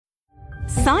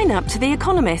Sign up to The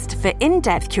Economist for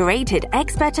in-depth curated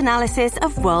expert analysis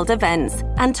of world events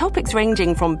and topics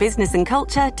ranging from business and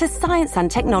culture to science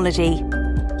and technology.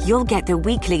 You'll get the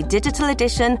weekly digital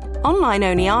edition,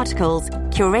 online-only articles,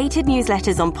 curated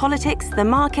newsletters on politics, the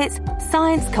markets,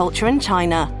 science, culture and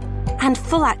China, and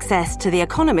full access to The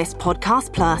Economist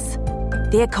Podcast Plus.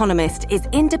 The Economist is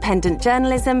independent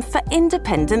journalism for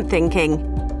independent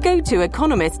thinking. Go to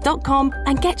economist.com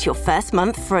and get your first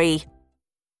month free.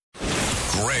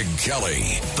 Greg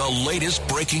Kelly, the latest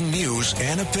breaking news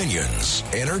and opinions,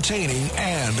 entertaining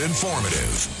and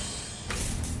informative.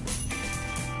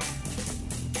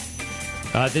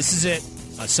 This is it.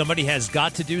 Somebody has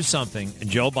got to do something.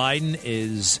 Joe Biden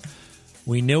is,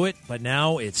 we knew it, but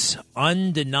now it's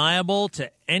undeniable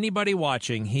to anybody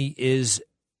watching. He is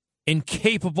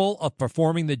incapable of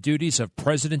performing the duties of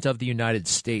President of the United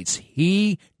States.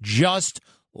 He just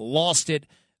lost it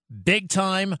big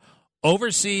time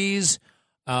overseas.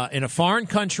 In a foreign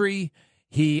country,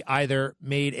 he either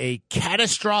made a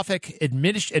catastrophic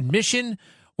admission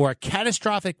or a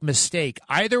catastrophic mistake.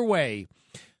 Either way,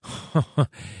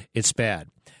 it's bad.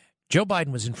 Joe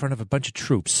Biden was in front of a bunch of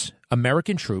troops,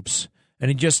 American troops, and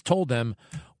he just told them,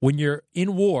 when you're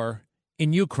in war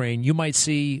in Ukraine, you might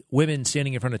see women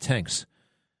standing in front of tanks.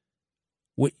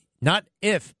 Not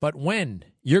if, but when.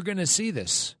 You're going to see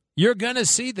this. You're going to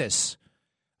see this.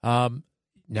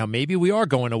 Now, maybe we are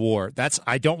going to war.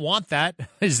 I don't want that.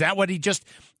 Is that what he just,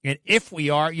 and if we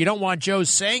are, you don't want Joe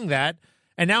saying that.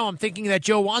 And now I'm thinking that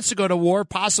Joe wants to go to war,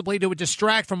 possibly to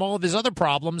distract from all of his other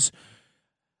problems.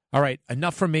 All right,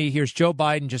 enough from me. Here's Joe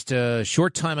Biden just a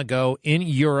short time ago in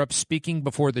Europe speaking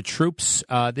before the troops.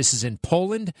 This is in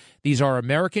Poland. These are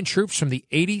American troops from the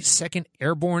 82nd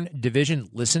Airborne Division.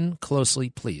 Listen closely,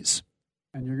 please.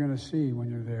 And you're going to see when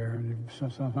you're there, and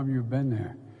some of you have been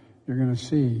there, you're going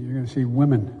to see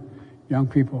women, young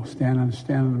people stand in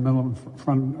the middle in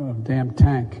front of a damn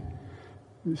tank,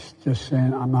 just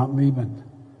saying, I'm not leaving.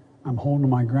 I'm holding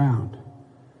my ground.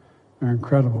 They're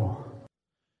incredible.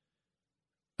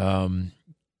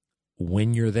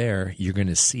 When you're there, you're going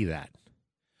to see that.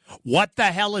 What the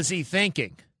hell is he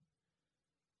thinking?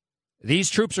 These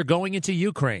troops are going into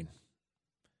Ukraine.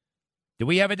 Do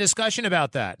we have a discussion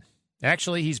about that?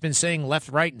 Actually, he's been saying left,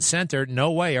 right, and center.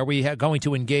 No way are we going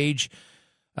to engage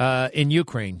in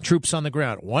Ukraine. Troops on the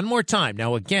ground. One more time.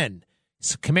 Now, again,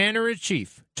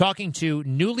 Commander-in-Chief talking to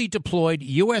newly deployed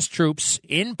U.S. troops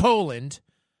in Poland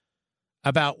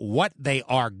about what they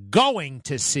are going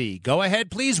to see. Go ahead,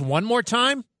 please. One more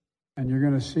time. And you're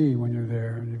going to see when you're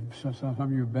there, and some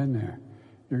of you have been there,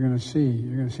 you're going to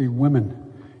see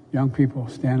women, young people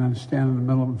stand in the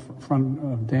middle in front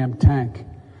of a damn tank,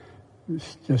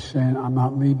 just saying, I'm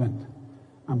not leaving.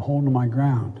 I'm holding my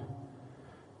ground.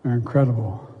 They're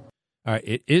incredible. All right,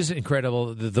 it is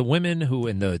incredible. The women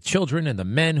and the children and the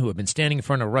men who have been standing in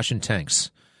front of Russian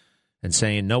tanks and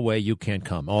saying, no way, you can't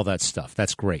come. All that stuff.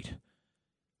 That's great.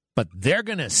 But they're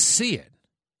going to see it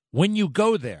when you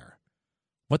go there.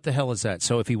 What the hell is that?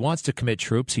 So if he wants to commit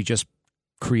troops, he just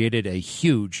created a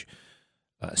huge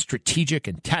strategic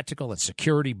and tactical and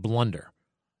security blunder,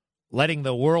 letting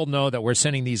the world know that we're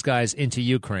sending these guys into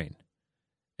Ukraine.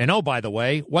 And oh, by the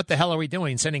way, what the hell are we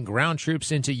doing sending ground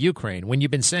troops into Ukraine when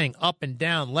you've been saying up and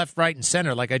down, left, right, and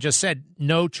center, like I just said,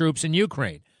 no troops in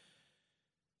Ukraine?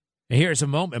 And here's a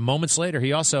moment. Moments later,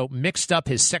 he also mixed up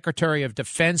his Secretary of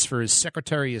Defense for his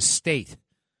Secretary of State.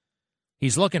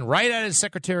 He's looking right at his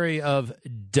Secretary of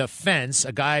Defense,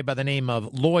 a guy by the name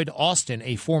of Lloyd Austin,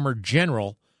 a former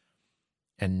general.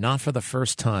 And not for the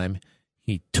first time,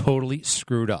 he totally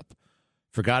screwed up.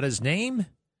 Forgot his name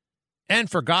and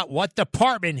forgot what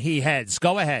department he heads.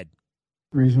 Go ahead.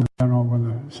 Reason I don't know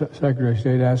when the Secretary of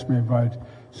State asked me if I'd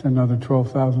send another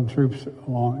 12,000 troops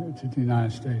along to the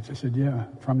United States. I said, yeah,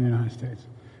 from the United States.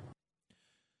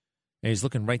 And he's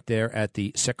looking right there at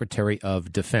the Secretary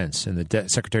of Defense. And the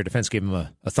Secretary of Defense gave him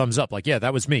a thumbs up, like, yeah,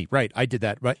 that was me. Right, I did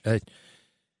that. Right.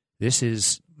 This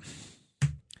is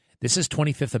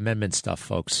 25th Amendment stuff,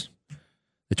 folks.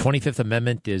 The 25th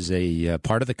Amendment is a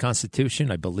part of the Constitution.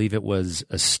 I believe it was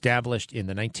established in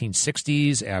the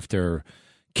 1960s after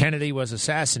Kennedy was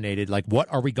assassinated. Like,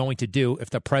 what are we going to do if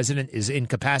the president is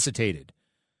incapacitated?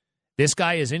 This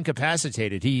guy is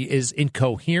incapacitated. He is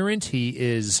incoherent. He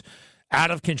is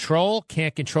out of control,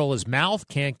 can't control his mouth,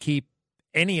 can't keep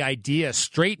any idea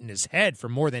straight in his head for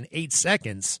more than 8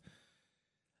 seconds.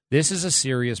 This is a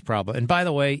serious problem. And by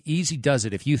the way, easy does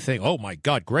it if you think, oh, my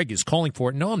God, Greg is calling for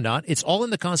it. No, I'm not. It's all in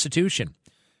the Constitution.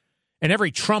 And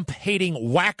every Trump-hating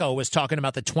wacko is talking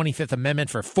about the 25th Amendment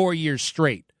for 4 years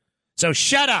straight. So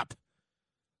shut up.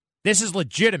 This is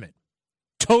legitimate.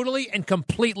 Totally and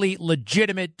completely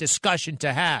legitimate discussion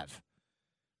to have.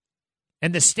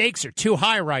 And the stakes are too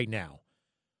high right now.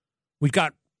 We've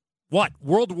got,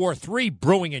 World War III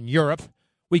brewing in Europe.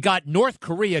 We got North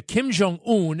Korea, Kim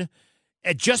Jong-un,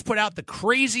 had just put out the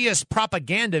craziest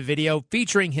propaganda video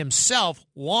featuring himself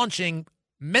launching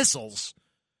missiles.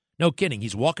 No kidding.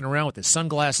 He's walking around with his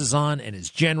sunglasses on and his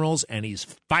generals, and he's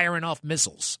firing off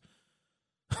missiles.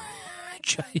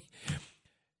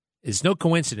 It's no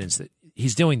coincidence that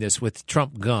he's doing this with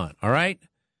Trump gone, all right?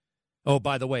 Oh,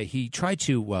 by the way, he tried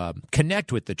to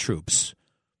connect with the troops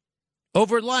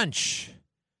over lunch.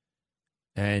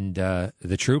 And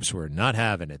the troops were not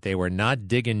having it. They were not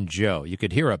digging Joe. You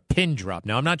could hear a pin drop.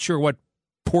 Now, I'm not sure what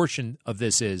portion of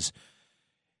this is.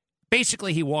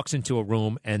 Basically, he walks into a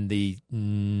room, and the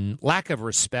lack of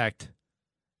respect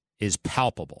is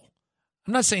palpable.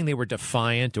 I'm not saying they were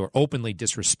defiant or openly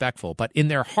disrespectful, but in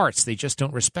their hearts, they just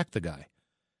don't respect the guy.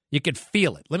 You could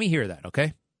feel it. Let me hear that,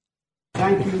 okay?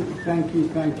 Thank you.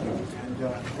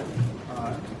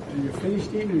 And you're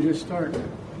finished eating or just starting?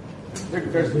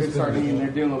 They're starting and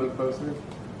they're doing a little bit closer.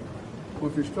 Well,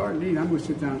 if you're starting to eat, I'm going to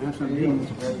sit down and have some meat.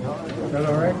 Is that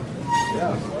all right?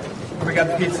 Yeah. We got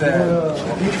the pizza.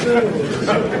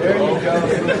 There you go.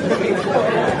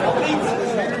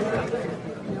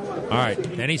 All right.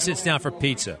 Then he sits down for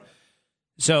pizza.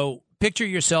 So picture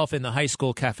yourself in the high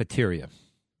school cafeteria.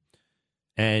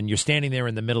 And you're standing there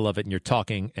in the middle of it and you're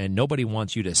talking, and nobody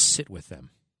wants you to sit with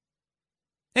them.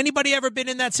 Anybody ever been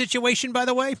in that situation, by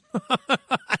the way?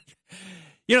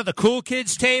 You know, the cool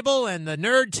kids table and the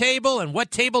nerd table, and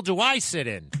what table do I sit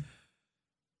in?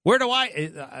 Where do I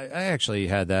actually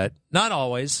had that. Not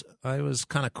always. I was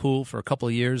kind of cool for a couple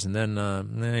of years, and then,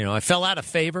 I fell out of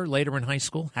favor later in high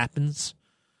school. Happens.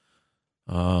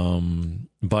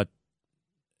 But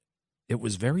it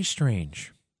was very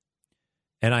strange.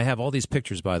 And I have all these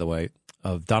pictures, by the way,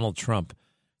 of Donald Trump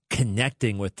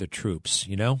connecting with the troops,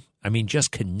 you know? I mean,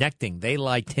 just connecting. They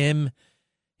liked him.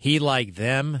 He liked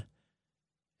them.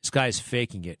 This guy's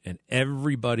faking it, and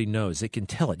everybody knows. They can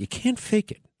tell it. You can't fake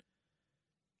it.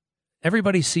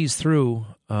 Everybody sees through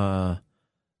the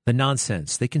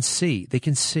nonsense. They can see.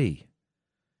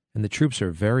 And the troops are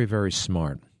very, very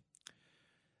smart.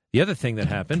 The other thing that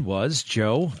happened was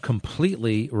Joe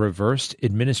completely reversed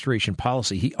administration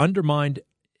policy. He undermined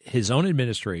his own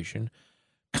administration,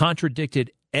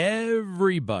 contradicted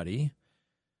everybody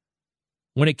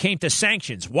when it came to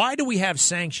sanctions. Why do we have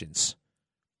sanctions?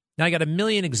 Now, I got a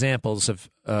million examples of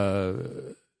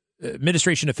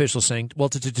administration officials saying, well,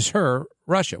 to deter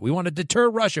Russia. We want to deter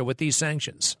Russia with these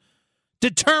sanctions.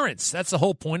 Deterrence. That's the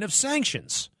whole point of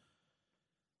sanctions.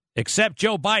 Except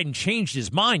Joe Biden changed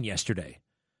his mind yesterday.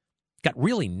 Got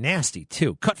really nasty,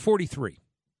 too. Cut 43.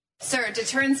 Sir,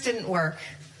 deterrence didn't work.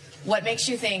 What makes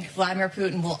you think Vladimir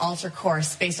Putin will alter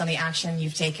course based on the action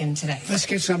you've taken today? Let's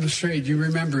get something straight. You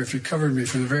remember, if you covered me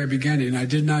from the very beginning, I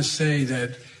did not say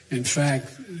that, in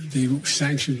fact, the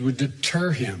sanctions would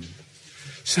deter him.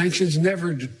 Sanctions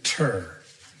never deter.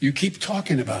 You keep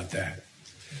talking about that.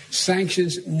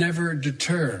 Sanctions never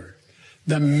deter.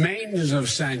 The maintenance of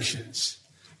sanctions,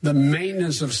 the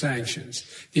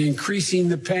increasing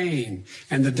the pain,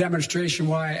 and the demonstration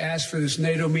why I asked for this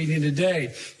NATO meeting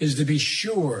today is to be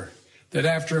sure that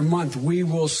after a month we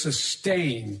will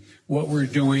sustain what we're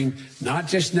doing, not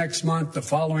just next month, the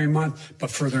following month, but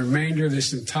for the remainder of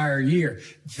this entire year.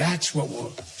 That's what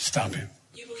will stop him.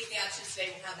 You believe the actions today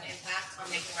will have an impact on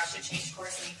making Russia change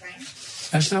course in Ukraine?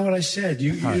 That's not what I said.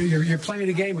 You're playing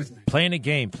a game with me. Playing a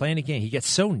game. He gets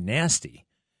so nasty.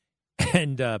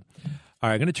 And, all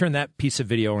right, I'm going to turn that piece of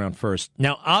video around first.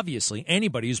 Now, obviously,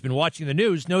 anybody who's been watching the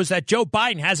news knows that Joe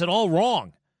Biden has it all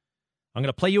wrong. I'm going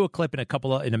to play you a clip in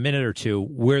a minute or two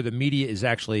where the media is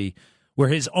actually, where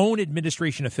his own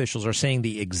administration officials are saying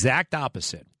the exact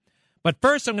opposite. But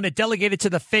first, I'm going to delegate it to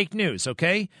the fake news,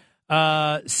 okay?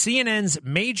 CNN's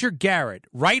Major Garrett,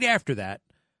 right after that.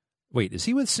 Wait, is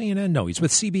he with CNN? No, he's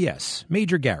with CBS.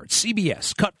 Major Garrett,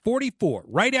 CBS, cut 44.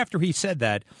 Right after he said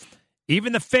that,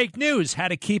 even the fake news had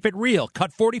to keep it real.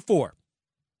 Cut 44.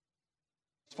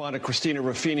 Correspondent Christina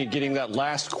Ruffini getting that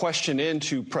last question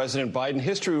into President Biden.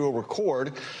 History will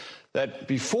record that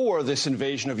before this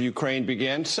invasion of Ukraine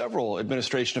began, several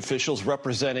administration officials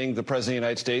representing the President of the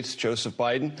United States, Joseph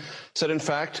Biden, said, in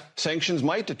fact, sanctions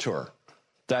might deter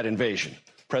that invasion.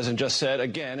 The President just said,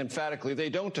 again, emphatically, they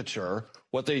don't deter.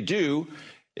 What they do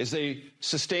is they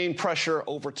sustain pressure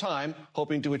over time,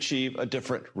 hoping to achieve a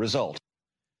different result.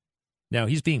 Now,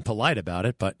 he's being polite about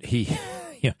it, but he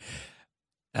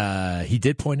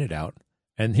did point it out.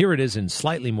 And here it is in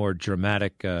slightly more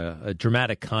dramatic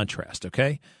contrast, okay?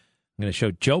 I'm going to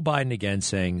show Joe Biden again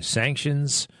saying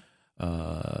sanctions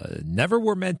never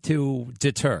were meant to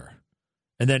deter.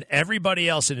 And then everybody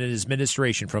else in his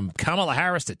administration, from Kamala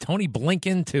Harris to Tony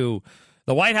Blinken to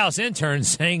the White House intern,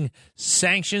 saying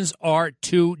sanctions are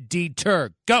to deter.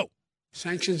 Go.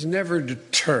 Sanctions never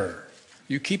deter.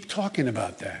 You keep talking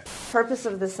about that. The purpose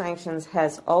of the sanctions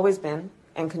has always been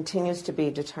and continues to be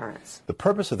deterrence. The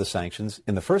purpose of the sanctions,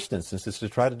 in the first instance, is to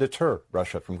try to deter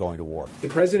Russia from going to war. The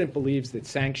president believes that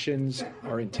sanctions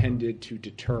are intended to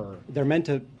deter. They're meant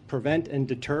to prevent and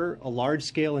deter a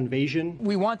large-scale invasion.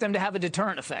 We want them to have a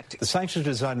deterrent effect. The sanctions are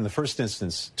designed in the first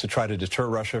instance to try to deter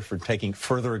Russia from taking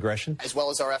further aggression, as well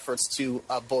as our efforts to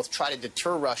both try to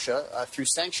deter Russia through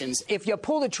sanctions. If you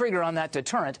pull the trigger on that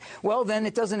deterrent, well, then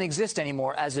it doesn't exist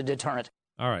anymore as a deterrent.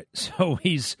 All right. So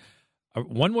he's,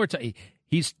 one more time,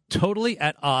 he's totally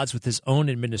at odds with his own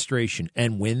administration.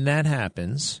 And when that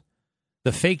happens,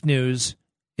 the fake news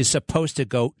is supposed to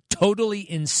go totally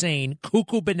insane,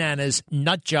 cuckoo bananas,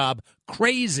 nut job,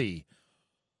 crazy.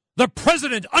 The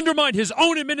president undermined his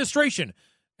own administration.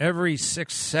 Every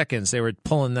 6 seconds, they were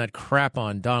pulling that crap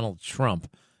on Donald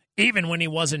Trump, even when he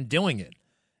wasn't doing it.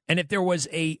 And if there was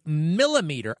a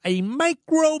millimeter, a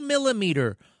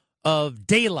micromillimeter of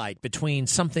daylight between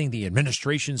something the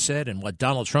administration said and what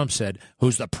Donald Trump said,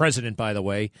 who's the president, by the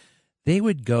way, they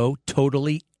would go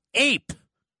totally ape.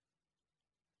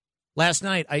 Last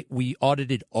night, we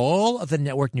audited all of the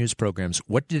network news programs.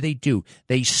 What do?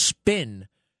 They spin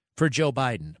for Joe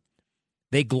Biden.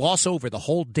 They gloss over the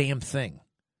whole damn thing.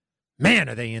 Man,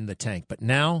 are they in the tank. But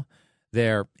now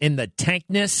they're in the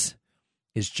tankness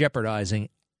is jeopardizing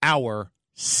our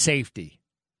safety.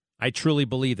 I truly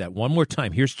believe that. One more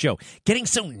time. Here's Joe getting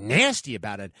so nasty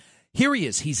about it. Here he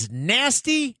is. He's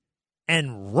nasty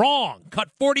and wrong.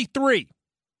 Cut 43.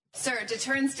 Sir,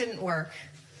 deterrence didn't work.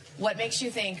 What makes you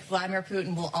think Vladimir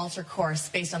Putin will alter course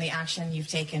based on the action you've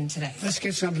taken today? Let's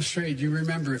get something straight. You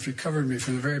remember, if you covered me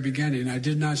from the very beginning, I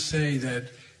did not say that,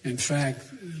 in fact,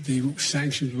 the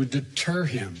sanctions would deter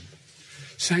him.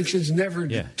 Sanctions never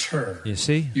deter. You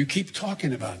see? You keep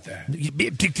talking about that.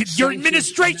 Your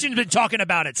administration's been talking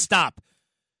about it. Stop.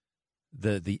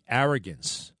 The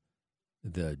arrogance,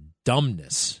 the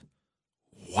dumbness.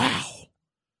 Wow.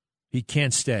 He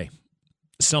can't stay.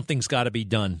 Something's got to be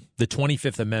done. The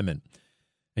 25th Amendment.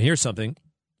 And here's something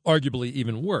arguably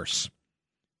even worse.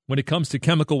 When it comes to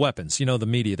chemical weapons, you know, the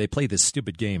media, they play this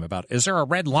stupid game about, is there a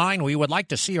red line? We would like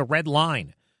to see a red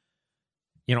line.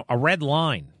 You know, a red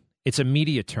line. It's a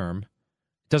media term.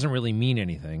 It doesn't really mean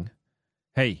anything.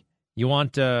 Hey, you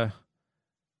want, I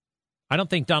don't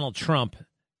think Donald Trump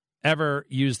ever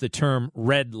used the term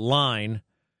red line,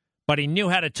 but he knew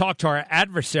how to talk to our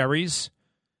adversaries.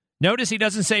 Notice he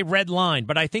doesn't say red line,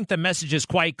 but I think the message is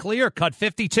quite clear. Cut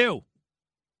 52.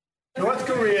 North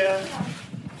Korea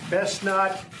best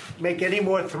not make any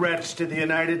more threats to the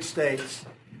United States.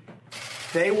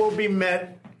 They will be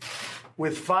met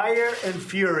with fire and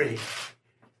fury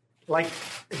like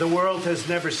the world has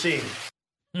never seen.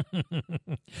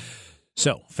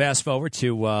 So, fast forward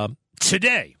to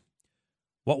today.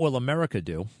 What will America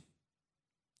do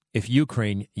if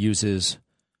Ukraine uses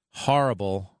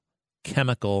horrible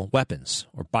chemical weapons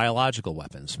or biological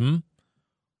weapons?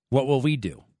 What will we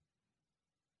do?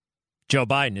 Joe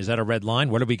Biden, is that a red line?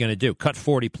 What are we going to do? Cut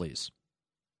 40, please.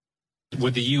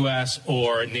 Would the U.S.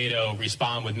 or NATO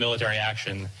respond with military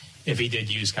action if he did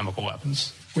use chemical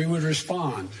weapons? We would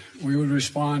respond. We would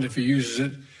respond if he uses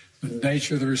it. The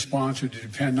nature of the response would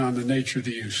depend on the nature of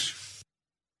the use.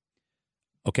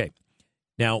 Okay.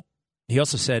 Now, he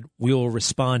also said we will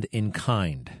respond in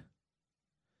kind.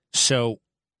 So,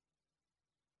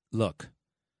 look,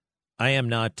 I am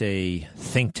not a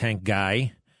think tank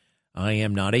guy. I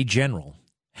am not a general.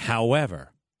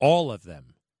 However, all of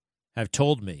them have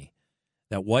told me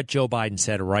that what Joe Biden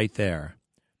said right there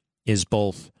is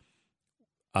both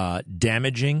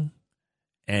damaging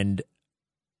and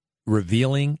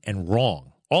revealing and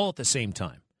wrong, all at the same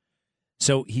time.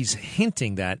 So he's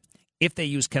hinting that if they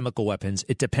use chemical weapons,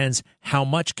 it depends how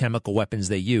much chemical weapons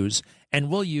they use, and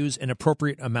we'll use an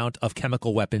appropriate amount of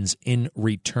chemical weapons in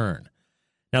return.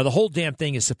 Now, the whole damn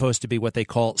thing is supposed to be what they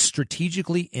call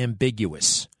strategically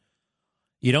ambiguous.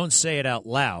 You don't say it out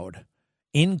loud,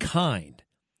 in kind,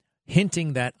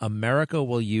 hinting that America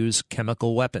will use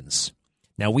chemical weapons.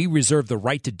 Now, we reserve the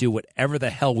right to do whatever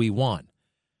the hell we want.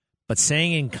 But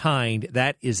saying in kind,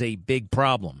 that is a big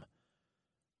problem.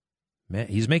 Man,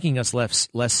 he's making us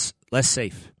less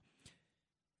safe.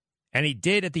 And he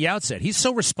did at the outset. He's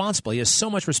so responsible. He has so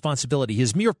much responsibility.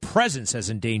 His mere presence has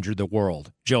endangered the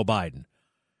world, Joe Biden.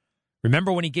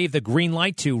 Remember when he gave the green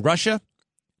light to Russia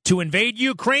to invade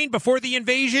Ukraine before the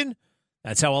invasion?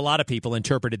 That's how a lot of people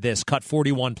interpreted this. Cut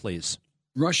 41, please.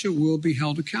 Russia will be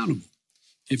held accountable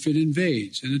if it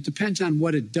invades. And it depends on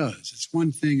what it does. It's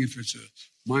one thing if it's a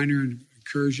minor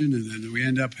incursion and then we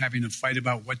end up having a fight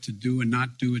about what to do and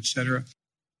not do, et cetera.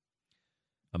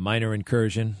 A minor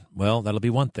incursion, well, that'll be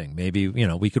one thing. Maybe,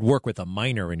 we could work with a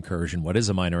minor incursion. What is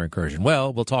a minor incursion?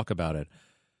 Well, we'll talk about it.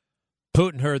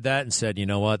 Putin heard that and said, you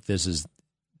know what,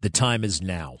 the time is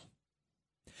now.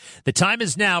 The time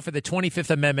is now for the 25th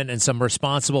Amendment and some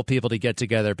responsible people to get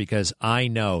together because I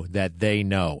know that they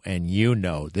know and you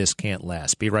know this can't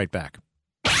last. Be right back.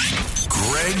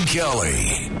 Greg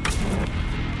Kelly.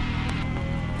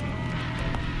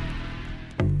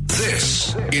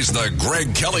 This is the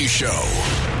Greg Kelly Show.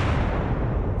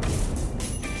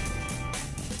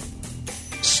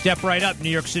 Step right up,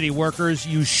 New York City workers.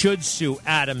 You should sue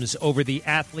Adams over the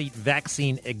athlete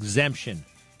vaccine exemption.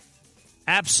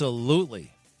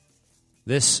 Absolutely.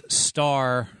 This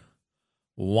star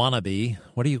wannabe.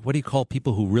 What do you call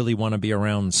people who really want to be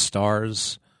around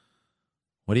stars?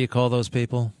 What do you call those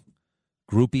people?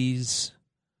 Groupies?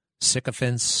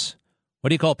 Sycophants? What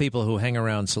do you call people who hang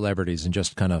around celebrities and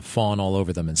just kind of fawn all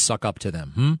over them and suck up to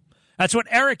them? That's what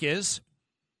Eric is.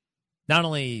 Not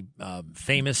only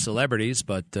famous celebrities,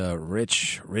 but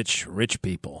rich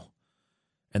people.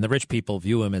 And the rich people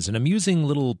view him as an amusing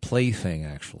little plaything,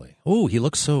 actually. Oh,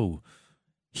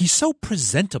 he's so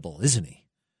presentable, isn't he?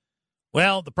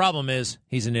 Well, the problem is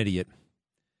he's an idiot.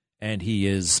 And he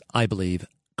is, I believe,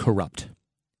 corrupt.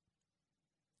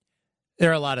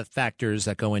 There are a lot of factors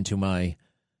that go into my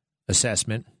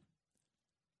assessment.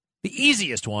 The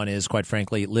easiest one is, quite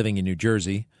frankly, living in New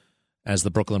Jersey as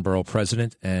the Brooklyn Borough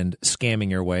president and scamming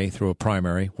your way through a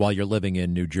primary while you're living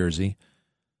in New Jersey.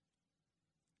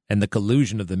 And the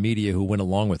collusion of the media who went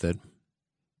along with it.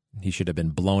 He should have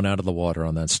been blown out of the water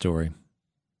on that story.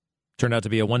 Turned out to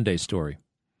be a one-day story.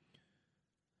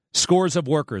 Scores of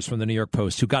workers from the New York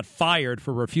Post who got fired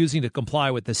for refusing to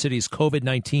comply with the city's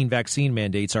COVID-19 vaccine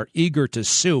mandates are eager to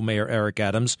sue Mayor Eric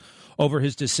Adams over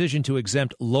his decision to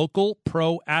exempt local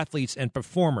pro athletes and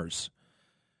performers.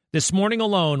 This morning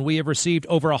alone, we have received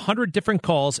over 100 different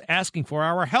calls asking for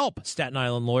our help, Staten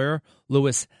Island lawyer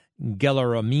Louis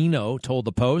Gelleramino told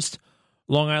the Post.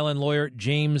 Long Island lawyer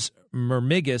James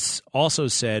Mermigas also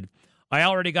said, I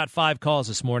already got 5 calls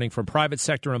this morning from private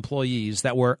sector employees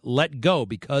that were let go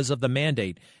because of the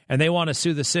mandate, and they want to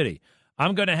sue the city.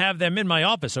 I'm going to have them in my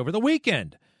office over the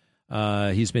weekend.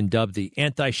 He's been dubbed the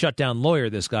anti-shutdown lawyer,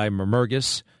 this guy,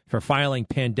 Mermigas, for filing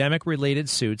pandemic-related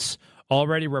suits.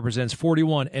 Already represents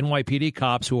 41 NYPD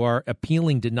cops who are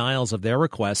appealing denials of their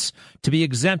requests to be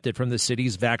exempted from the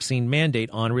city's vaccine mandate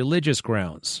on religious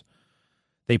grounds.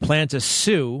 They plan to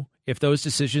sue if those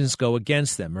decisions go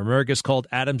against them. Mermigas called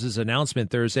Adams'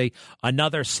 announcement Thursday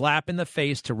another slap in the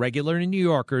face to regular New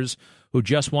Yorkers who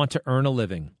just want to earn a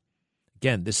living.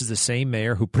 Again, this is the same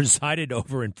mayor who presided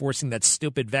over enforcing that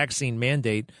stupid vaccine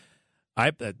mandate.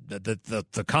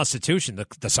 The Constitution,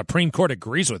 the Supreme Court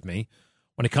agrees with me.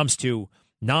 When it comes to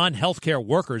non-healthcare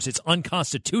workers, it's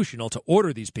unconstitutional to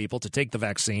order these people to take the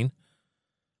vaccine.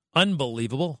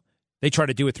 Unbelievable. They try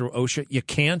to do it through OSHA. You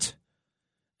can't.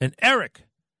 And Eric,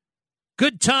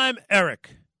 good time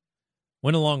Eric,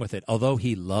 went along with it, although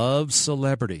he loves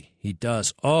celebrity. He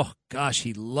does. Oh, gosh,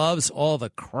 he loves all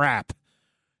the crap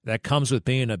that comes with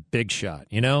being a big shot,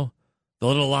 you know? The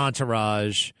little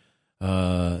entourage,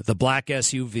 the black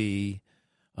SUV,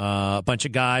 a bunch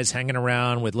of guys hanging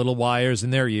around with little wires in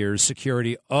their ears,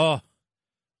 security. Oh,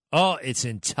 it's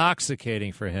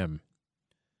intoxicating for him.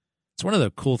 It's one of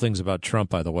the cool things about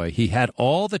Trump, by the way. He had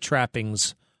all the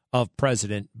trappings of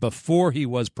president before he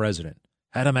was president.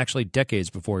 Had him actually decades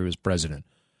before he was president.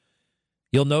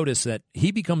 You'll notice that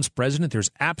he becomes president. There's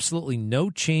absolutely no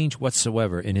change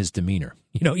whatsoever in his demeanor.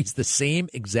 You know, he's the same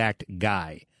exact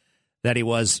guy that he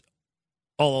was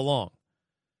all along.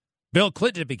 Bill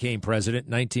Clinton became president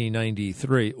in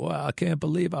 1993. Well, I can't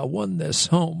believe I won this.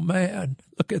 Oh, man,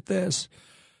 look at this.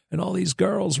 And all these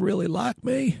girls really like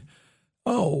me.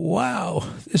 Oh, wow,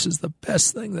 this is the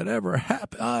best thing that ever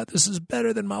happened. This is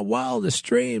better than my wildest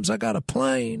dreams. I got a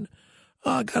plane.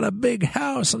 I got a big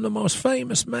house. I'm the most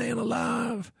famous man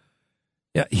alive.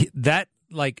 Yeah, that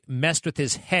messed with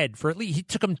his head for at least, it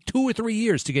took him 2 or 3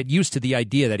 years to get used to the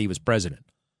idea that he was president.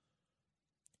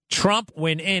 Trump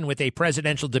went in with a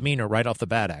presidential demeanor right off the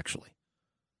bat, actually.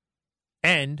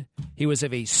 And he was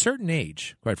of a certain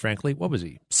age, quite frankly. What was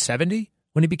he, 70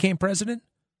 when he became president?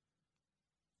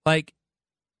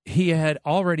 He had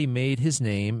already made his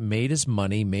name, made his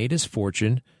money, made his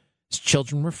fortune. His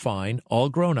children were fine, all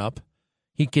grown up.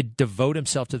 He could devote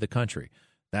himself to the country.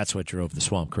 That's what drove the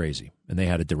swamp crazy, and they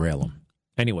had to derail him.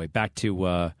 Anyway, back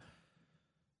to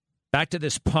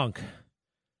this punk.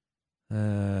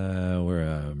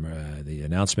 The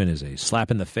announcement is a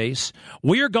slap in the face.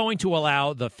 We are going to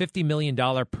allow the $50 million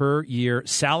per year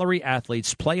salary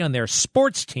athletes play on their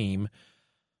sports team.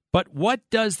 But what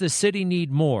does the city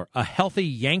need more? A healthy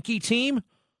Yankee team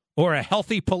or a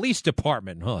healthy police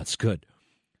department? Oh, that's good.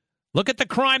 Look at the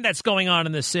crime that's going on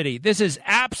in the city. This is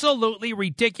absolutely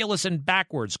ridiculous and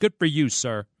backwards. Good for you,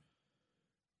 sir.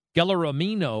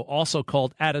 Gelleramino also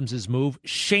called Adams' move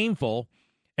shameful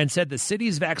and said the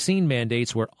city's vaccine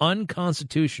mandates were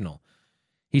unconstitutional.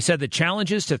 He said the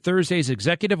challenges to Thursday's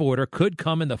executive order could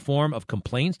come in the form of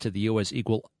complaints to the U.S.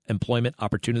 Equal Employment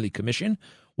Opportunity Commission,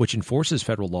 which enforces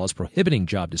federal laws prohibiting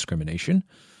job discrimination.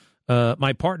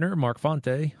 My partner, Mark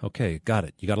Fonte. Okay, got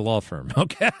it. You got a law firm.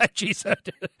 Okay, she said.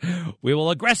 We will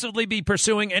aggressively be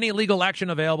pursuing any legal action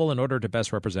available in order to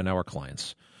best represent our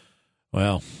clients.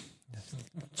 Well,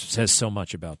 it says so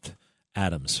much about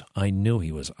Adams. I knew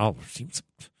he was. Oh,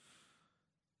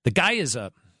 the guy is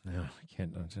a. No, I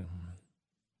can't.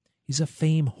 He's a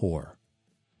fame whore.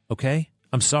 Okay?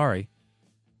 I'm sorry.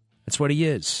 That's what he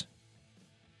is.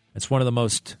 It's one of the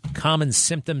most common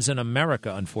symptoms in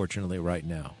America, unfortunately, right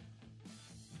now.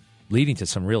 Leading to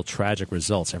some real tragic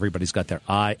results. Everybody's got their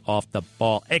eye off the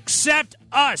ball, except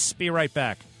us. Be right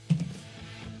back.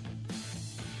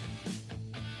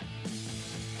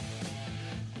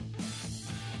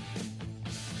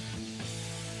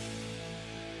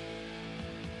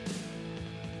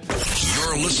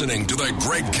 You're listening to The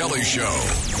Greg Kelly Show.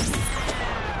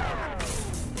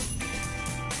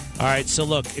 All right, so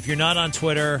look, if you're not on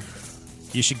Twitter,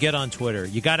 you should get on Twitter.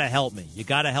 You got to help me. You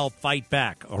got to help fight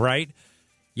back, all right?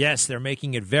 Yes, they're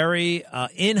making it very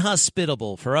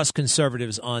inhospitable for us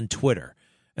conservatives on Twitter,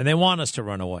 and they want us to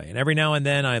run away. And every now and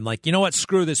then I'm like, you know what,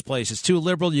 screw this place. It's too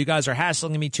liberal. You guys are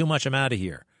hassling me too much. I'm out of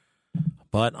here.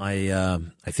 But I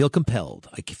feel compelled.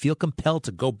 I feel compelled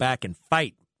to go back and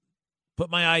fight. Put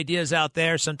my ideas out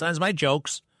there, sometimes my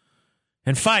jokes,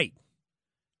 and fight.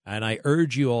 And I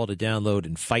urge you all to download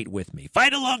and fight with me.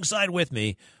 Fight alongside with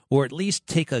me, or at least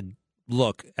take a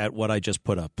look at what I just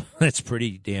put up. It's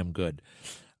pretty damn good.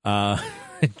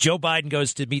 Joe Biden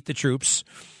goes to meet the troops,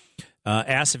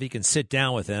 asks if he can sit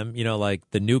down with them, you know, like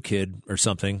the new kid or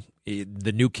something,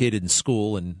 the new kid in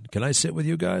school, and can I sit with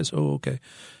you guys? Oh, okay.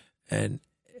 And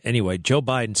anyway, Joe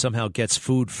Biden somehow gets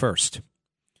food first.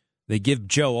 They give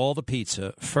Joe all the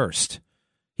pizza first.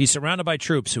 He's surrounded by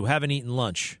troops who haven't eaten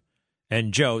lunch.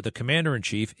 And Joe, the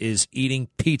commander-in-chief, is eating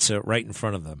pizza right in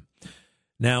front of them.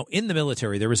 Now, in the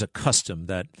military, there is a custom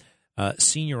that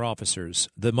senior officers,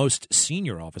 the most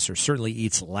senior officer, certainly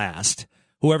eats last,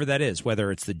 whoever that is, whether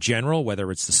it's the general,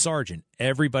 whether it's the sergeant.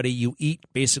 Everybody, you eat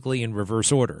basically in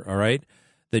reverse order, all right?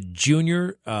 The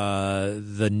junior,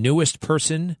 the newest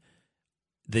person,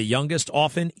 the youngest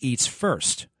often eats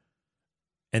first.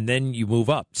 And then you move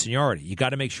up, seniority. You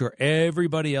got to make sure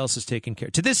everybody else is taken care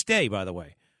of. To this day, by the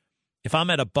way, if I'm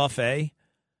at a buffet,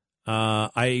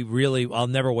 I'll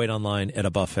never wait online at a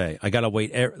buffet. I got to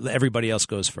wait. Everybody else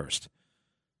goes first.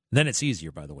 Then it's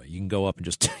easier, by the way. You can go up and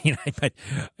just, but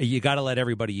you got to let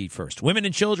everybody eat first. Women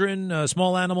and children,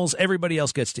 small animals, everybody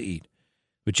else gets to eat.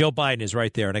 But Joe Biden is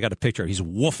right there, and I got a picture. He's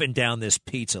woofing down this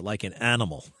pizza like an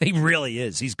animal. He really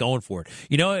is. He's going for it.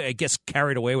 You know, it gets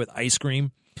carried away with ice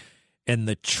cream. And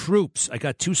the troops, I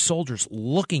got two soldiers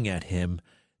looking at him.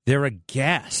 They're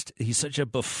aghast. He's such a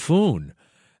buffoon.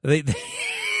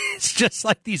 It's just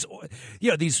like these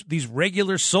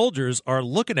regular soldiers are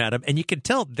looking at him, and you can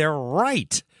tell they're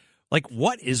right. Like,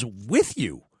 what is with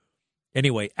you?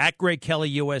 Anyway, at Greg Kelly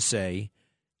USA,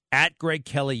 at Greg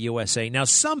Kelly USA. Now,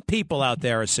 some people out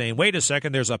there are saying, wait a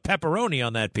second, there's a pepperoni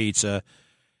on that pizza.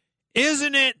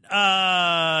 Isn't it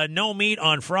no meat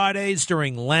on Fridays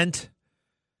during Lent?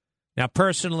 Now,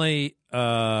 personally,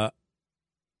 how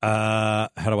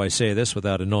do I say this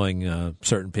without annoying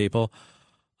certain people?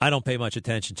 I don't pay much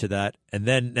attention to that. And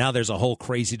then now there's a whole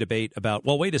crazy debate about,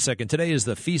 well, wait a second, today is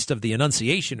the Feast of the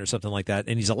Annunciation or something like that,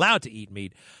 and he's allowed to eat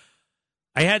meat.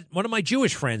 I had one of my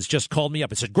Jewish friends just called me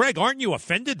up and said, Greg, aren't you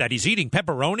offended that he's eating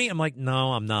pepperoni? I'm like,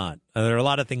 no, I'm not. There are a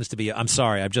lot of things to be. I'm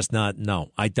sorry. I'm just not.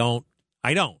 No, I don't.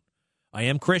 I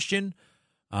am Christian,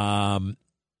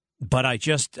 but I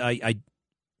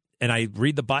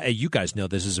read the Bible. You guys know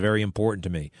this is very important to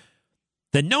me.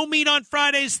 The no meat on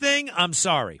Fridays thing, I'm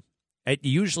sorry. It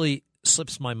usually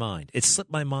slips my mind. It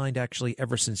slipped my mind, actually,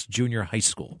 ever since junior high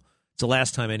school. It's the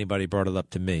last time anybody brought it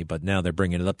up to me, but now they're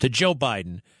bringing it up to Joe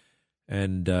Biden,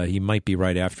 and he might be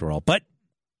right after all. But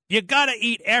you got to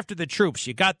eat after the troops.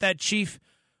 You got that, Chief?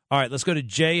 All right, let's go to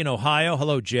Jay in Ohio.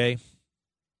 Hello, Jay.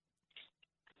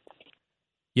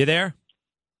 You there?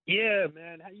 Yeah,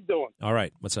 man. How you doing? All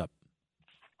right. What's up?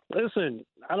 Listen,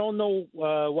 I don't know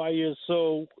why you're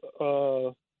so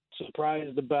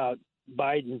surprised about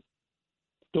Biden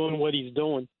doing what he's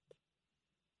doing.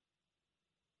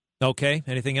 Okay.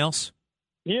 Anything else?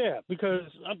 Yeah, because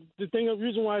the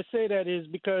reason why I say that is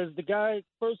because the guy,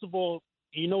 first of all,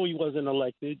 he wasn't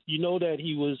elected. You know that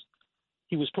he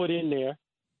was put in there,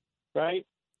 right?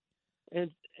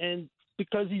 And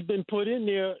because he's been put in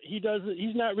there, he's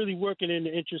not really working in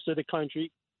the interest of the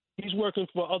country. He's working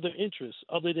for other interests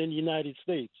other than the United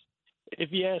States. If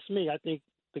you ask me, I think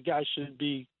the guy should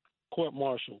be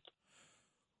court-martialed.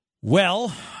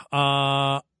 Well,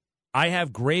 I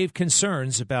have grave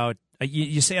concerns about.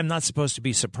 You say I'm not supposed to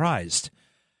be surprised.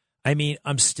 I mean,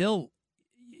 I'm still.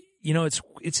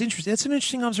 It's interesting. It's an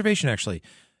interesting observation, actually.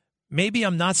 Maybe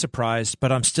I'm not surprised,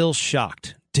 but I'm still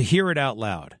shocked to hear it out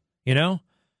loud.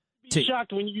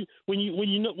 Shocked when you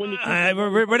know when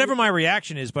whatever my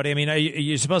reaction is, but I mean,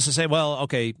 you're supposed to say, well,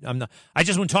 okay, I'm not. I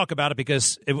just wouldn't talk about it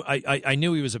because I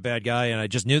knew he was a bad guy, and I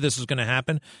just knew this was going to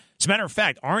happen. As a matter of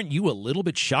fact, aren't you a little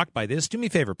bit shocked by this? Do me a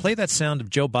favor, play that sound of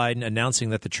Joe Biden announcing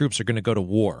that the troops are going to go to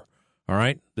war. All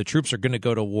right, the troops are going to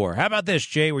go to war. How about this,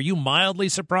 Jay? Were you mildly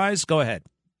surprised? Go ahead.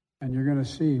 And you're going to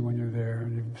see when you're there,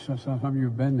 and some of you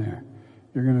have been there.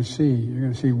 You're going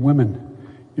to see women.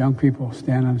 Young people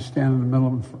standing in the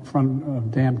middle of front of a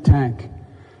damn tank,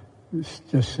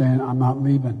 just saying, I'm not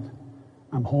leaving.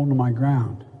 I'm holding my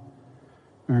ground.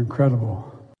 They're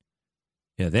incredible.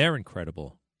 Yeah, they're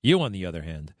incredible. You, on the other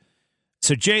hand.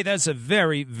 So, Jay, that's a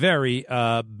very, very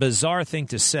bizarre thing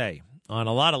to say on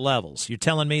a lot of levels. You're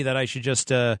telling me that I should just,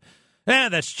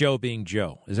 that's Joe being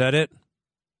Joe. Is that it?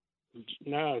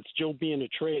 No, it's Joe being a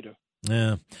traitor.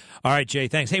 Yeah. All right, Jay,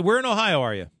 thanks. Hey, where in Ohio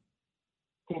are you?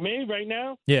 Who, me, right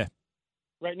now? Yeah.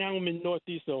 Right now I'm in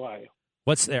Northeast Ohio.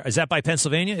 What's there? Is that by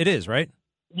Pennsylvania? It is, right?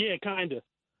 Yeah, kind of.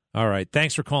 All right.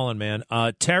 Thanks for calling, man.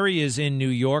 Terry is in New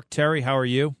York. Terry, how are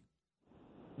you?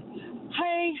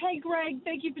 Hey, Greg.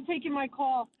 Thank you for taking my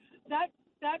call. That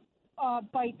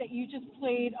bite that you just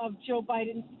played of Joe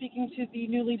Biden speaking to the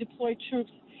newly deployed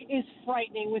troops is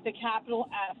frightening with a capital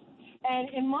F. And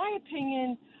in my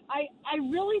opinion, I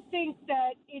really think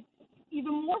that it's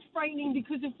even more frightening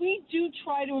because if we do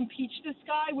try to impeach this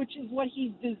guy, which is what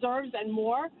he deserves and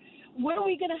more, what are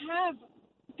we going to have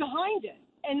behind it?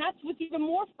 And that's what's even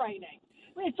more frightening.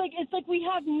 It's like we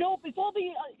have it's all the,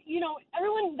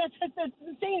 everyone that's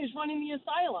insane is running the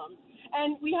asylum.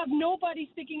 And we have nobody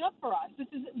sticking up for us. This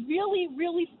is really,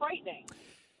 really frightening.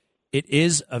 It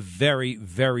is a very,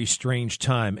 very strange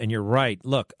time. And you're right.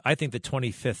 Look, I think the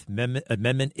 25th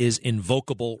Amendment is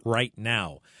invocable right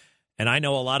now. And I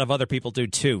know a lot of other people do,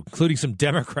 too, including some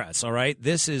Democrats, all right?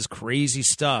 This is crazy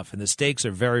stuff, and the stakes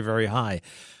are very, very high.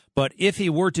 But if he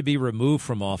were to be removed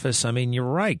from office, I mean, you're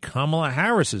right. Kamala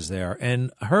Harris is there, and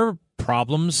her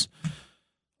problems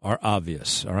are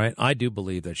obvious, all right? I do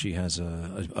believe that she has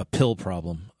a pill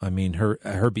problem. I mean,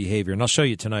 her behavior. And I'll show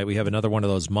you tonight. We have another one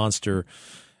of those monster.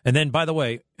 And then, by the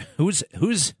way, who's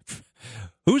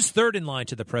third in line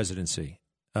to the presidency?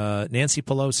 Nancy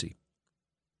Pelosi.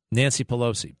 Nancy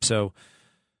Pelosi. So,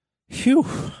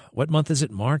 what month is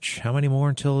it? March? How many more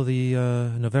until the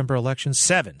November election?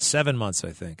 7 months,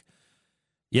 I think.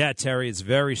 Yeah, Terry, it's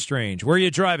very strange. Where are you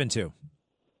driving to?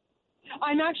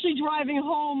 I'm actually driving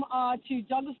home to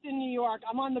Douglaston, New York.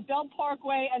 I'm on the Bell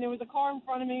Parkway, and there was a car in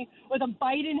front of me with a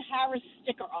Biden-Harris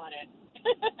sticker on it.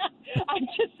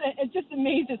 It just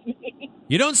amazes me.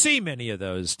 You don't see many of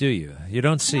those, do you? You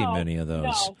don't see many of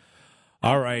those. No.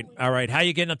 All right. How are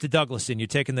you getting up to Douglaston? You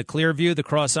taking the Clearview, the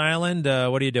Cross Island?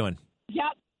 What are you doing? Yep.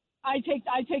 I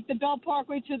take the Bell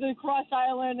Parkway to the Cross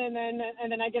Island, and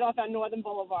then I get off on Northern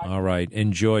Boulevard. All right.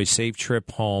 Enjoy. Safe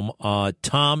trip home.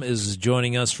 Tom is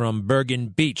joining us from Bergen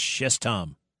Beach. Yes,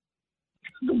 Tom.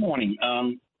 Good morning. I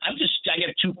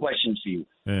got two questions for you.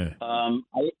 Yeah.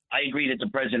 I agree that the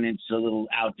president's a little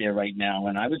out there right now,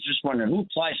 and I was just wondering who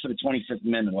applies for the 25th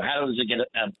Amendment, or how does it get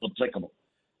applicable?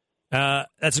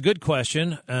 That's a good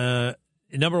question.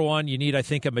 Number one, you need, I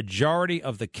think, a majority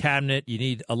of the cabinet. You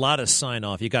need a lot of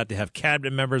sign-off. You got to have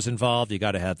cabinet members involved. You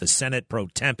got to have the Senate pro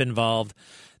temp involved.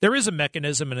 There is a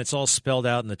mechanism, and it's all spelled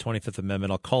out in the 25th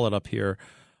Amendment. I'll call it up here.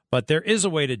 But there is a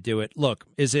way to do it. Look,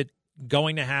 is it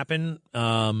going to happen?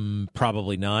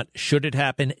 Probably not. Should it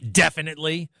happen?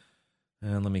 Definitely.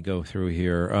 And let me go through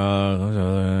here.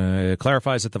 It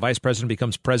clarifies that the vice president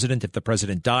becomes president if the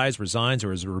president dies, resigns,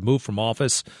 or is removed from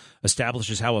office,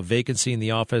 establishes how a vacancy in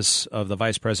the office of the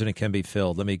vice president can be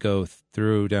filled. Let me go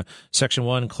through. Section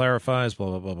 1 clarifies, blah,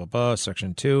 blah, blah, blah, blah.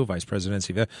 Section 2, vice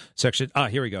presidency.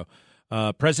 Here we go.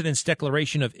 President's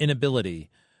declaration of inability.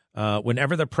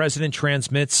 Whenever the president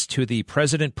transmits to the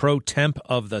president pro temp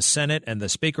of the Senate and the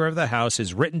Speaker of the House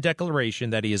his written declaration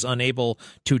that he is unable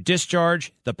to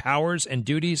discharge the powers and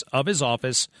duties of his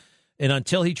office, and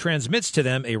until he transmits to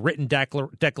them a written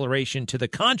declaration to the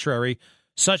contrary,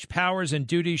 such powers and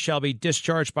duties shall be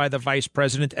discharged by the vice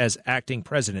president as acting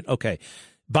president. Okay.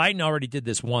 Biden already did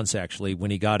this once, actually, when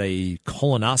he got a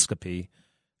colonoscopy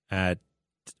at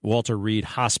Walter Reed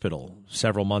Hospital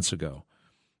several months ago.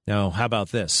 Now, how about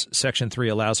this? Section 3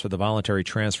 allows for the voluntary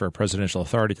transfer of presidential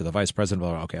authority to the vice president.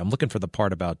 Okay, I'm looking for the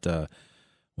part about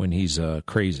when he's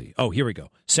crazy. Oh, here we go.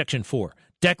 Section 4,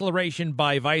 declaration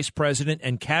by vice president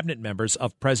and cabinet members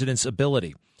of president's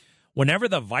ability. Whenever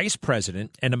the vice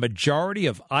president and a majority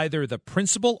of either the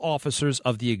principal officers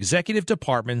of the executive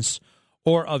departments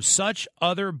or of such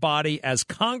other body as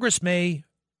Congress may,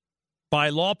 by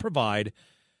law, provide,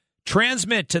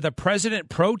 transmit to the president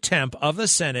pro temp of the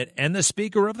Senate and the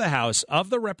Speaker of the House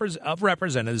of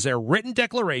Representatives their written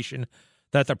declaration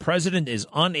that the president is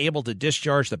unable to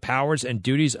discharge the powers and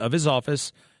duties of his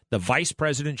office, the vice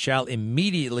president shall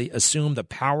immediately assume the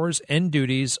powers and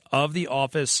duties of the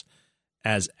office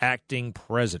as acting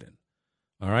president.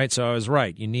 All right, so I was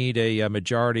right. You need a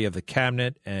majority of the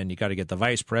cabinet, and you got to get the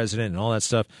vice president and all that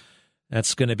stuff.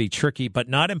 That's going to be tricky, but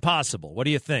not impossible. What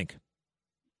do you think?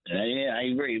 Yeah, I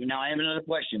agree. Now, I have another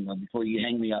question before you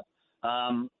hang me up.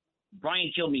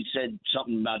 Brian Kilmeade said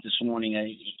something about this morning.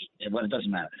 Well, it doesn't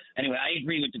matter. Anyway, I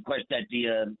agree with that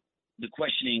the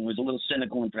questioning was a little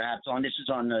cynical, and perhaps this is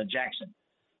on Jackson,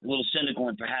 a little cynical,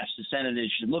 and perhaps the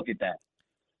senators should look at that.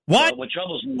 What? What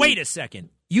troubles me? Wait a second.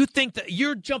 You think that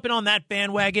you're jumping on that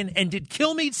bandwagon? And did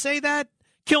Kilmeade say that?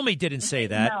 Kilmeade didn't say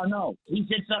that. No. He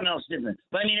said something else different.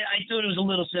 But, I mean, I thought it was a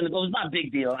little cynical. It's not a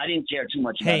big deal. I didn't care too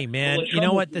much about it. Hey, man, you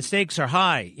know what? The stakes are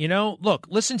high. You know, look,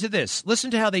 listen to this. Listen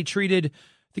to how they treated, I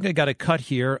think I got a cut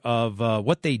here of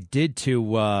what they did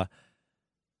to, how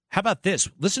about this?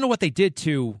 Listen to what they did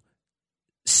to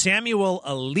Samuel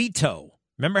Alito.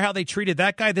 Remember how they treated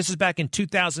that guy? This is back in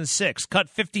 2006, cut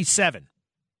 57.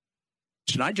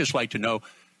 And I'd just like to know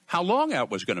how long that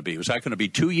was going to be. Was that going to be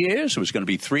 2 years? Was it going to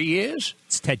be 3 years?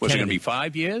 It's Ted was Kennedy. it going to be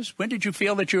 5 years? When did you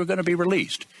feel that you were going to be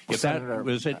released? Well, If that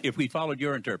was it, if we followed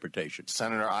your interpretation,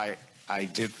 Senator, I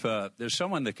did. If there's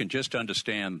someone that can just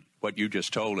understand what you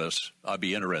just told us, I'd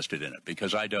be interested in it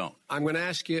because I don't. I'm going to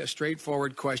ask you a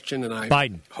straightforward question, and I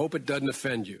Biden. hope it doesn't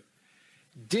offend you.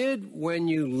 Did, when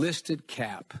you listed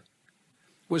CAP,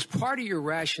 was part of your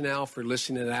rationale for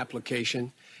listing an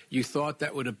application, you thought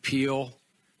that would appeal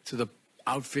to the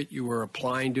outfit you were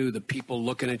applying to, the people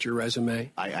looking at your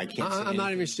resume? I can't say I'm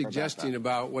not even anything suggesting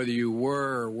about whether you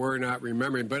were or were not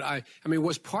remembering, but I mean,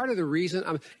 was part of the reason,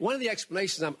 one of the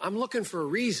explanations, I'm looking for a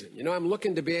reason. You know, I'm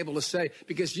looking to be able to say,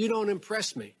 because you don't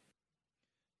impress me.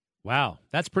 Wow,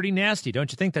 that's pretty nasty,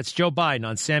 don't you think? That's Joe Biden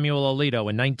on Samuel Alito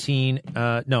in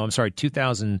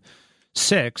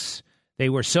 2006. They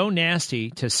were so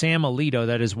nasty to Sam Alito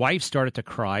that his wife started to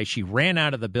cry. She ran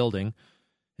out of the building.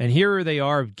 And here they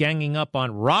are ganging up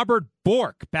on Robert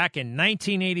Bork back in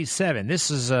 1987.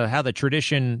 This is how the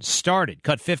tradition started.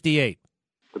 Cut 58.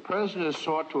 The president has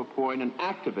sought to appoint an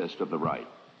activist of the right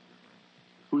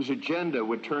whose agenda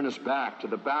would turn us back to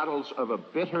the battles of a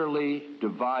bitterly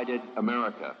divided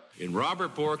America. In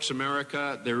Robert Bork's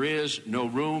America, there is no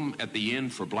room at the inn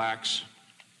for blacks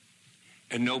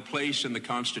and no place in the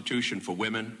Constitution for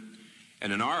women.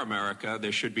 And in our America,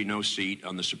 there should be no seat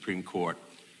on the Supreme Court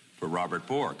for Robert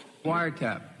Bork.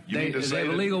 Wiretap. They have a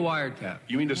legal wiretap.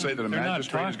 You mean to say that a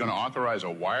magistrate is going to authorize a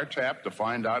wiretap to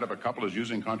find out if a couple is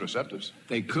using contraceptives?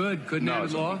 They couldn't they,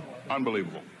 law?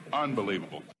 Unbelievable.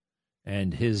 Unbelievable.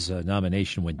 And his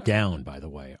nomination went down, by the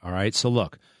way. All right, so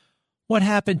look, what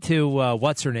happened to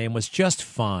what's-her-name was just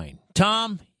fine.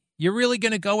 Tom, you're really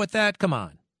going to go with that? Come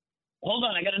on. Hold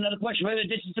on, I got another question. Wait,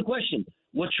 this is the question.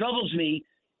 What troubles me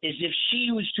is if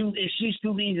she's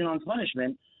too lenient on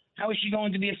punishment, how is she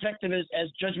going to be effective as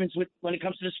judgments when it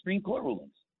comes to the Supreme Court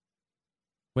rulings?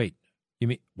 Wait, you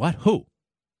mean what? Who?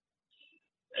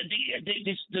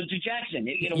 The Jackson.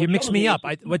 You mixed me up.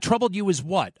 What troubled you is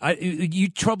what? You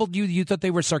thought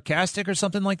they were sarcastic or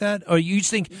something like that? Or you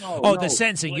think, the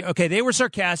sentencing. Okay, they were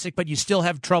sarcastic, but you still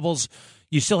have troubles.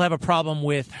 You still have a problem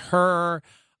with her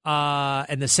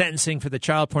and the sentencing for the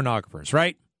child pornographers,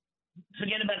 right?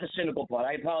 Forget about the cynical part.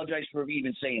 I apologize for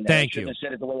even saying that. Thank I shouldn't have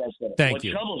said it the way I said it. Thank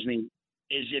you. What troubles me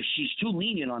is if she's too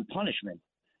lenient on punishment,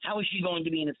 how is she going to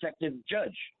be an effective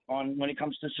judge when it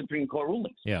comes to Supreme Court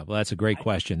rulings? Yeah, well, that's a great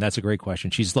question. That's a great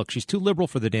question. She's too liberal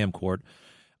for the damn court.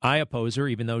 I oppose her,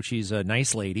 even though she's a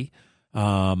nice lady.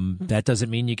 That doesn't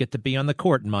mean you get to be on the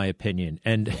court, in my opinion.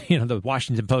 And, the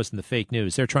Washington Post and the fake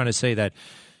news, they're trying to say that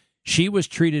She was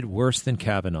treated worse than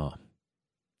Kavanaugh.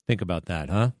 Think about that,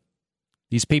 huh?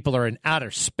 These people are in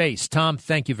outer space. Tom,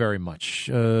 thank you very much.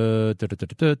 Maria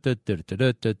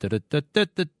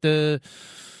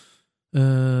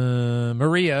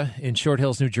in Short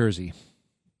Hills, New Jersey.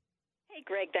 Hey,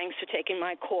 Greg, thanks for taking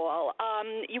my call.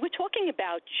 You were talking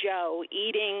about Joe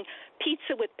eating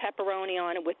pizza with pepperoni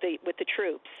on it with the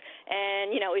troops.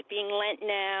 And, it being Lent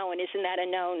now, and isn't that a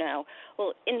no-no?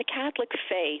 Well, in the Catholic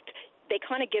faith, they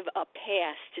kind of give a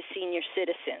pass to senior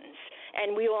citizens.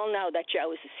 And we all know that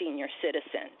Joe is a senior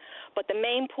citizen. But the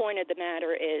main point of the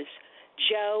matter is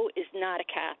Joe is not a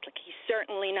Catholic. He's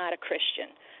certainly not a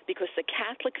Christian, because the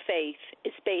Catholic faith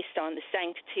is based on the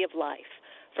sanctity of life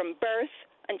from birth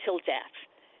until death.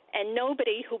 And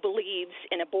nobody who believes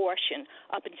in abortion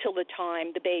up until the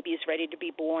time the baby is ready to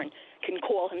be born can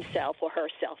call himself or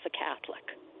herself a Catholic.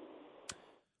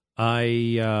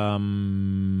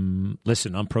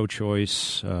 Listen, I'm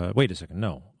pro-choice. Wait a second.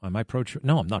 No, am I pro-choice?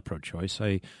 No, I'm not pro-choice.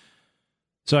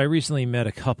 So I recently met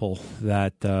a couple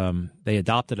that they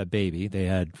adopted a baby. They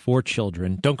had 4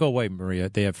 children. Don't go away, Maria.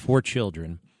 They have 4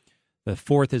 children. The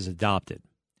 4th is adopted.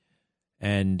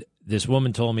 And this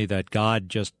woman told me that God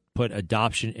just put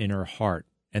adoption in her heart.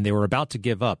 And they were about to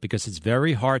give up because it's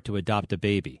very hard to adopt a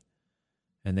baby.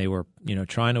 And they were,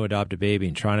 trying to adopt a baby.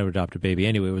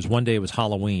 Anyway, it was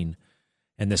Halloween.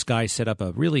 And this guy set up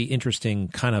a really interesting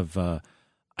kind of,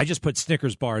 I just put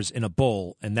Snickers bars in a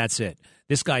bowl, and that's it.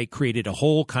 This guy created a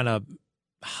whole kind of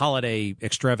holiday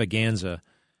extravaganza,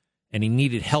 and he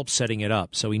needed help setting it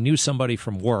up. So he knew somebody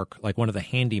from work, like one of the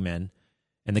handymen,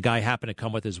 and the guy happened to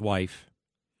come with his wife.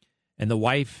 And the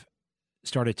wife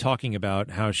started talking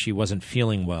about how she wasn't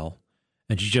feeling well,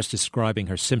 and she's just describing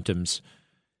her symptoms.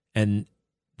 And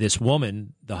this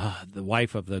woman, the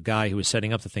wife of the guy who was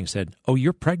setting up the thing, said, "Oh,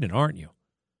 you're pregnant, aren't you?"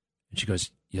 And she goes,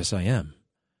 "Yes, I am."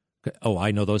 "Oh, I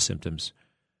know those symptoms."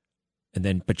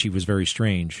 But she was very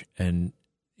strange. And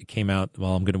it came out,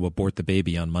 "Well, I'm going to abort the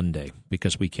baby on Monday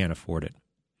because we can't afford it."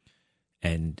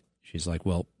 And she's like,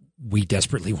 "Well, we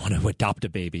desperately want to adopt a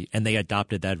baby." And they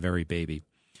adopted that very baby.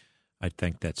 I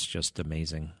think that's just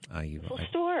amazing. Full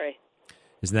story.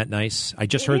 Isn't that nice? I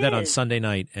just heard that on Sunday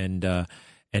night, and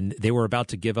they were about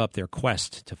to give up their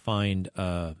quest to find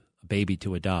a baby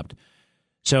to adopt.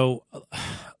 So,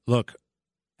 look,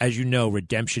 as you know,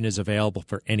 redemption is available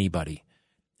for anybody.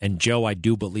 And Joe, I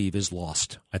do believe, is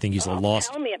lost. I think he's a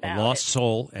lost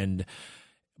soul.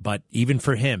 But even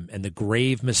for him and the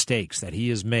grave mistakes that he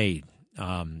has made,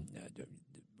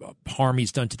 harm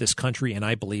he's done to this country and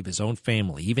I believe his own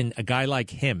family, even a guy like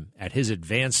him at his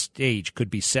advanced stage could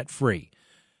be set free.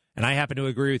 And I happen to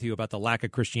agree with you about the lack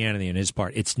of Christianity on his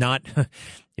part. It's not,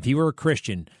 if he were a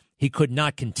Christian, he could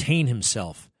not contain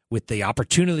himself with the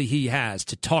opportunity he has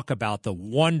to talk about the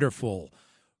wonderful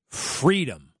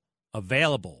freedom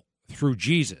available through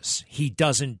Jesus. He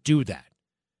doesn't do that.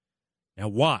 Now,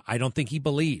 why? I don't think he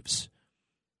believes.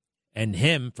 And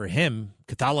for him,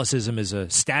 Catholicism is a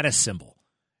status symbol,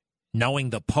 knowing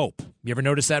the Pope. You ever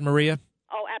notice that, Maria?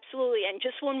 Oh, absolutely. And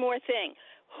just one more thing.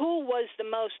 Who was the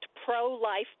most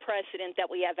pro-life president that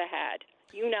we ever had?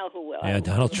 You know who will. Yeah,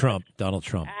 Donald Trump.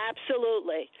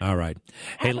 Absolutely. All right.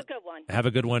 Have a good one. Have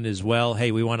a good one as well.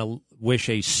 Hey, we want to wish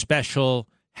a special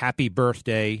happy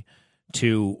birthday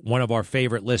to one of our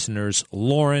favorite listeners,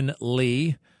 Lauren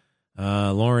Lee.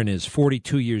 Lauren is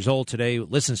 42 years old today,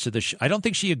 listens to the show. I don't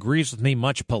think she agrees with me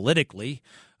much politically.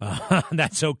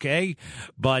 That's okay.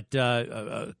 But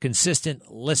a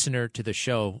consistent listener to the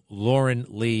show, Lauren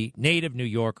Lee, native New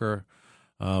Yorker,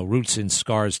 roots in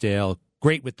Scarsdale,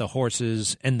 great with the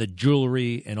horses and the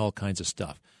jewelry and all kinds of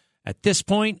stuff. At this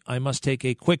point, I must take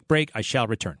a quick break. I shall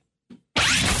return.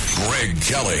 Greg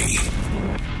Kelly.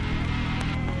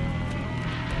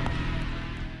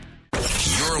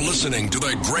 You're listening to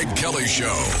The Greg Kelly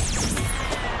Show.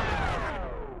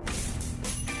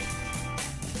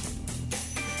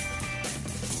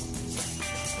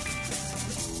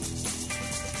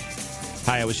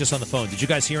 Hi, I was just on the phone. Did you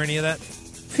guys hear any of that?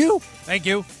 Phew. Thank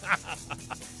you.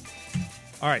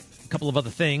 All right, a couple of other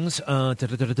things.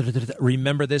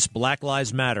 Remember this, Black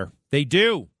Lives Matter. They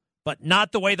do, but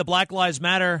not the way the Black Lives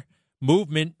Matter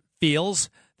movement feels.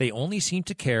 They only seem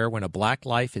to care when a black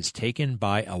life is taken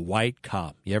by a white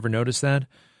cop. You ever notice that?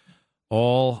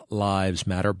 All lives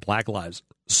matter. Black lives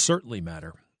certainly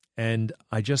matter. And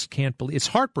I just can't believe, it's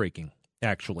heartbreaking,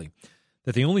 actually,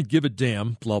 that they only give a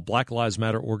damn, Black Lives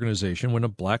Matter organization, when a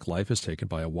black life is taken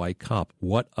by a white cop.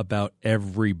 What about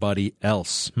everybody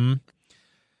else?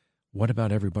 What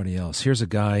about everybody else? Here's a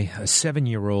guy, a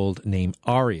 7-year-old named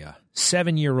Aria,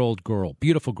 7-year-old girl,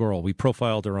 beautiful girl. We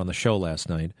profiled her on the show last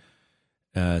night.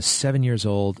 7 years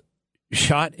old.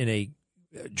 shot in a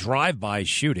drive-by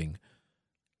shooting.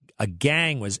 A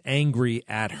gang was angry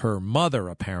at her mother,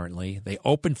 apparently. They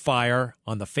opened fire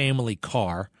on the family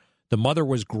car. The mother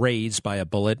was grazed by a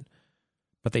bullet,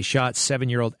 but they shot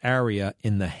 7-year-old Aria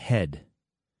in the head.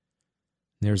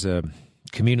 There's a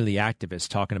community activist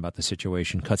talking about the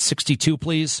situation. Cut 62,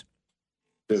 please.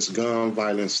 This gun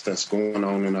violence that's going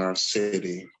on in our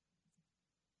city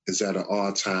is at an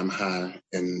all-time high.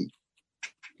 And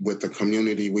with the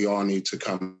community, we all need to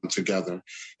come together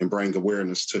and bring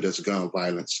awareness to this gun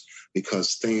violence,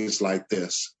 because things like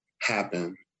this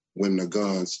happen when the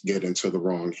guns get into the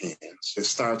wrong hands. It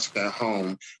starts at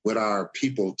home with our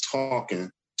people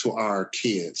talking to our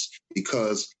kids,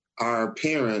 because our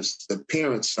parents, the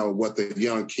parents know what the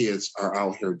young kids are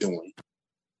out here doing.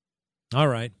 All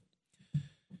right.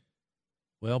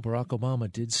 Well, Barack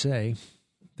Obama did say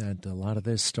that a lot of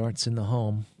this starts in the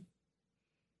home.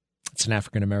 It's an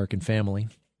African-American family.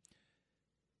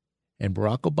 And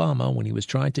Barack Obama, when he was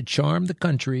trying to charm the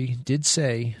country, did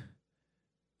say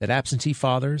that absentee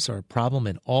fathers are a problem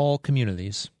in all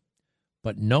communities,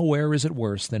 but nowhere is it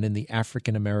worse than in the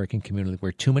African-American community,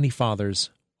 where too many fathers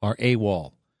are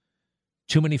AWOL.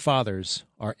 Too many fathers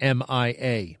are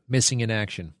MIA, missing in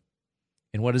action.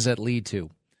 And what does that lead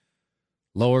to?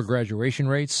 Lower graduation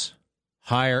rates,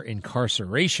 higher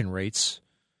incarceration rates,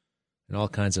 and all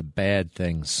kinds of bad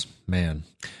things. Man.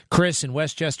 Chris in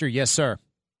Westchester, yes, sir.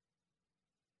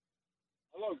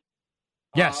 Hello.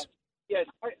 Yes. Yes,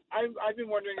 I've been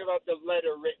wondering about the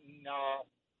letter written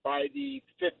by the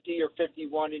 50 or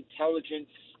 51 intelligence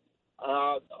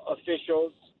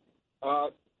officials.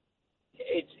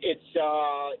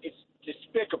 It's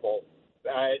despicable,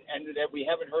 and that we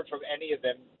haven't heard from any of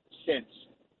them since,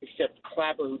 except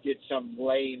Clapper, who did some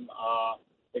lame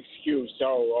excuse.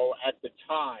 At the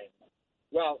time.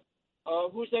 Well,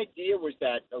 whose idea was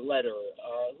that, the letter?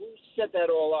 Who set that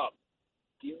all up?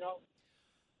 Do you know?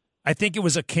 I think it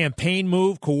was a campaign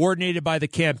move coordinated by the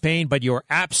campaign, but you're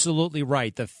absolutely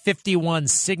right. The 51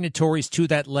 signatories to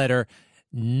that letter,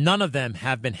 none of them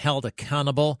have been held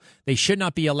accountable. They should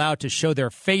not be allowed to show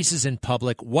their faces in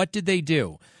public. What did they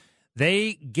do?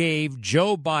 They gave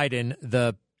Joe Biden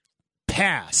the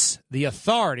pass, the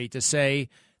authority to say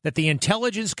that the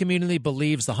intelligence community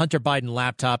believes the Hunter Biden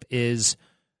laptop is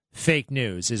fake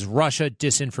news, is Russia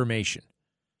disinformation.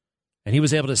 And he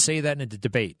was able to say that in a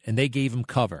debate, and they gave him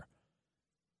cover.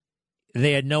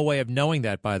 They had no way of knowing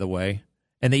that, by the way,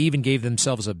 and they even gave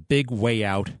themselves a big way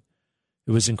out.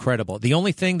 It was incredible. The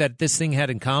only thing that this thing had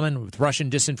in common with Russian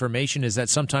disinformation is that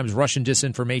sometimes Russian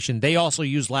disinformation, they also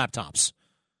use laptops.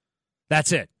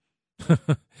 That's it.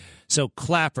 So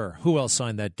Clapper, who else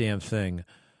signed that damn thing?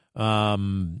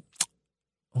 Who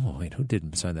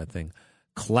didn't sign that thing?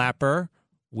 Clapper.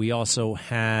 We also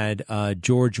had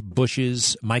George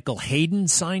Bush's Michael Hayden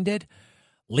signed it.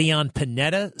 Leon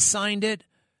Panetta signed it.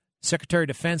 Secretary of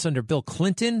Defense under Bill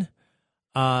Clinton.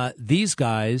 These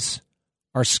guys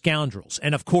are scoundrels.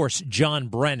 And, of course, John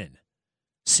Brennan,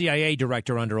 CIA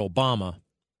director under Obama.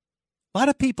 A lot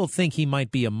of people think he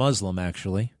might be a Muslim,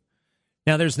 actually.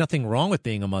 Now, there's nothing wrong with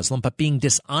being a Muslim, but being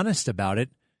dishonest about it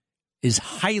is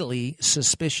highly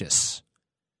suspicious.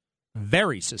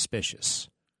 Very suspicious.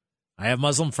 I have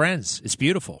Muslim friends. It's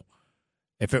beautiful.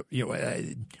 I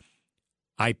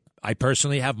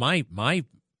personally have my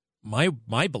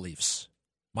beliefs,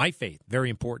 my faith, very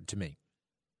important to me.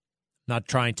 Not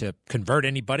trying to convert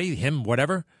anybody, him,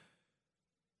 whatever.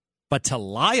 But to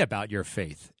lie about your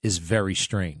faith is very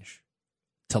strange.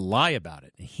 To lie about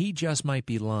it. He just might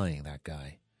be lying, that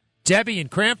guy. Debbie in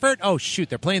Cranford? Oh, shoot,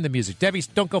 they're playing the music. Debbie,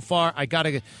 don't go far.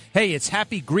 Hey, it's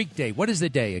Happy Greek Day. What is the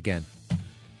day again?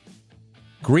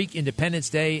 Greek Independence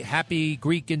Day. Happy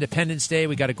Greek Independence Day.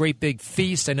 We got a great big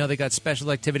feast. I know they got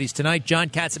special activities tonight. John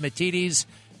Katsimatidis,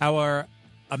 our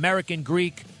American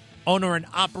Greek owner and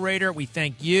operator. We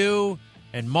thank you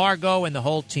and Margot and the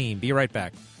whole team. Be right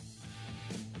back.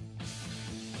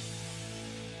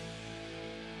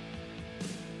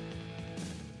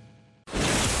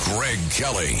 Greg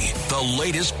Kelly, the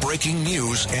latest breaking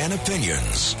news and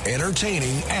opinions,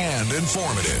 entertaining and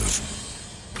informative.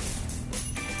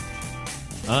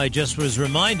 I just was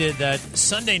reminded that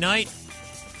Sunday night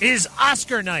is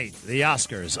Oscar night. The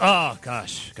Oscars. Oh,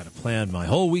 gosh. Got to plan my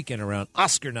whole weekend around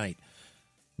Oscar night.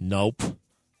 Nope.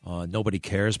 Nobody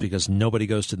cares because nobody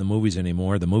goes to the movies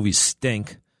anymore. The movies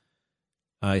stink.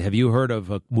 Have you heard of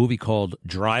a movie called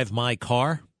Drive My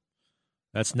Car?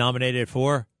 That's nominated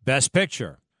for Best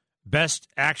Picture. Best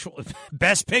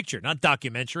Picture, not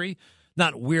documentary,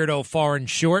 not weirdo foreign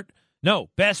short. No,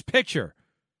 Best Picture.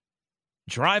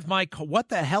 Drive My Car. What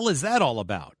the hell is that all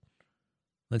about?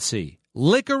 Let's see.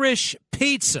 Licorice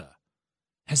Pizza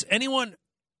Has anyone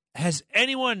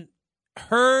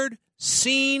heard,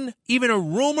 seen, even a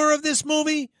rumor of this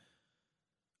movie?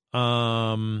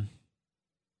 Power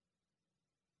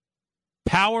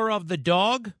of the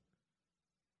Dog?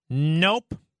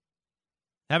 Nope.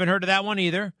 Haven't heard of that one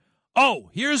either. Oh,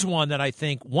 here's one that I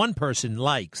think one person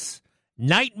likes.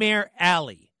 Nightmare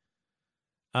Alley.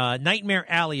 Nightmare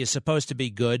Alley is supposed to be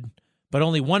good, but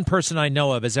only one person I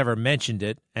know of has ever mentioned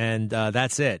it, and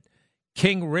that's it.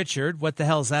 King Richard, what the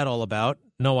hell's that all about?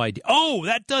 No idea. Oh,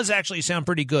 that does actually sound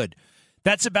pretty good.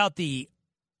 That's about the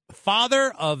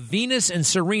father of Venus and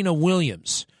Serena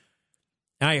Williams.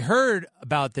 I heard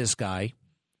about this guy.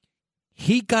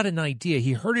 He got an idea.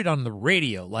 He heard it on the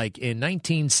radio, like in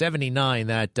 1979,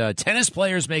 that tennis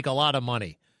players make a lot of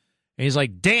money. And he's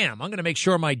like, damn, I'm going to make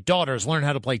sure my daughters learn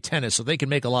how to play tennis so they can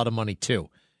make a lot of money too.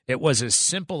 It was as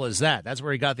simple as that. That's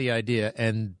where he got the idea.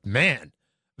 And man,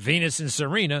 Venus and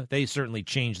Serena, they certainly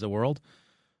changed the world.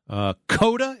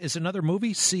 Coda is another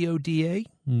movie, C-O-D-A.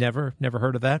 Never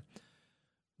heard of that.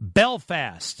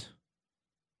 Belfast.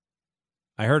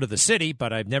 I heard of the city,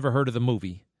 but I've never heard of the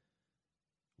movie.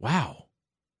 Wow.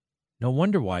 No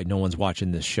wonder why no one's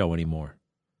watching this show anymore.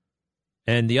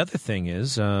 And the other thing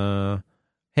is, hey,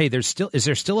 is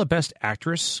there still a Best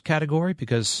Actress category?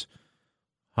 Because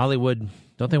Hollywood,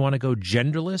 don't they want to go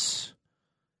genderless?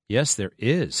 Yes, there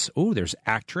is. Oh, there's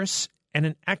actress and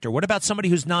an actor. What about somebody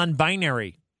who's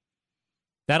non-binary?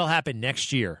 That'll happen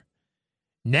next year.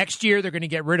 Next year, they're going to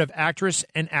get rid of actress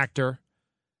and actor,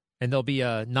 and there'll be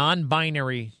a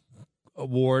non-binary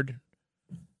award.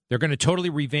 They're going to totally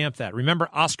revamp that. Remember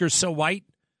Oscars So White?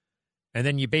 And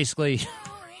then you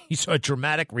saw a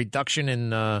dramatic reduction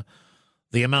in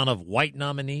the amount of white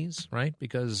nominees, right?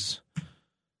 Because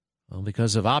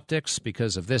of optics,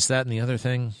 because of this, that, and the other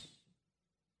thing.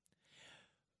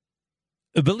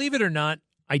 Believe it or not,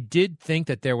 I did think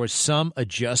that there was some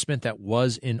adjustment that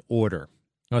was in order.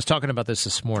 I was talking about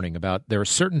this morning, about there are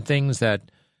certain things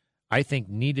that I think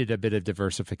needed a bit of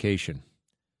diversification.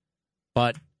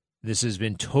 But this has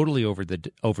been totally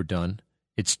overdone.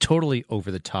 It's totally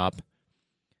over the top.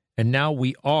 And now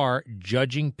we are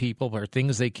judging people for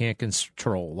things they can't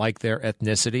control, like their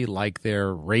ethnicity, like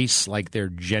their race, like their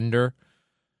gender.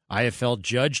 I have felt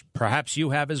judged. Perhaps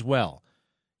you have as well.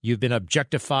 You've been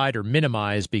objectified or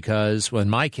minimized because, well, in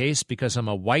my case, because I'm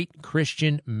a white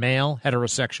Christian male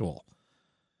heterosexual.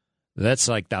 That's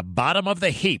like the bottom of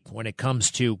the heap when it comes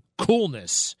to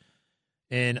coolness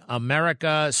in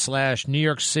America / New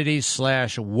York City /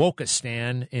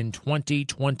 Wokistan in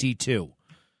 2022.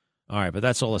 All right, but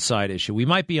that's all a side issue. We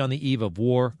might be on the eve of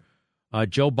war.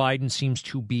 Joe Biden seems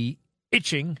to be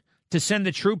itching to send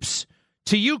the troops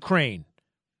to Ukraine.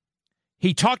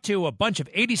 He talked to a bunch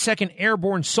of 82nd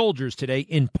Airborne soldiers today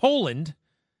in Poland,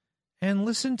 and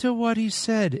listen to what he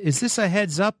said. Is this a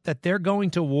heads up that they're going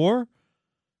to war?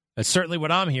 That's certainly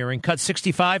what I'm hearing. Cut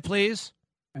 65, please.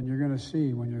 And you're going to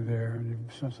see when you're there, and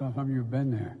some of you have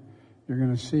been there, you're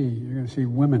going to see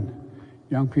women,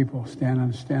 young people stand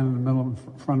in the middle in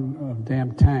front of a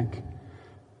damn tank,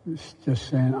 just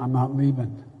saying, I'm not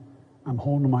leaving. I'm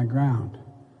holding my ground.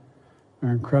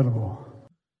 They're incredible.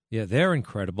 Yeah, they're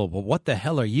incredible, but what the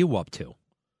hell are you up to?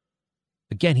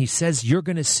 Again, he says you're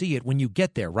going to see it when you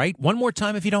get there, right? One more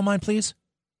time, if you don't mind, please.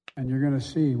 And you're going to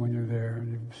see when you're there,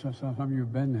 and some of you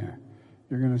have been there,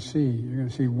 you're going to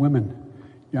see women,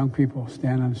 young people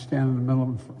stand in the middle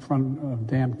in front of a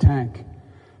damn tank,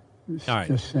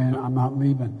 just saying, I'm not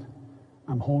leaving.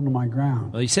 I'm holding my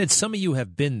ground. Well, he said some of you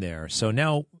have been there, so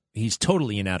now he's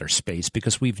totally in outer space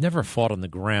because we've never fought on the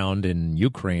ground in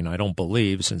Ukraine, I don't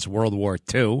believe, since World War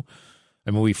II.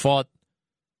 I mean, we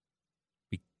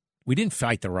didn't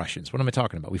fight the Russians. What am I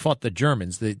talking about? We fought the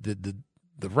Germans. The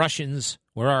Russians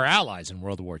were our allies in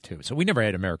World War II, so we never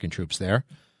had American troops there.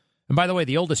 And by the way,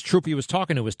 the oldest troop he was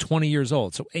talking to was 20 years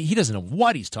old, so he doesn't know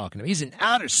what he's talking about. He's in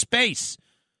outer space.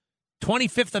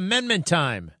 25th Amendment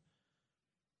time.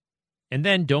 And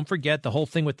then don't forget the whole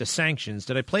thing with the sanctions.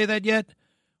 Did I play that yet?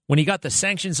 When he got the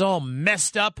sanctions all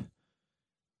messed up,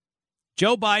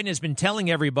 Joe Biden has been telling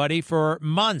everybody for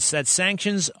months that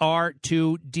sanctions are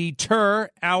to deter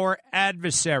our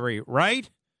adversary, right?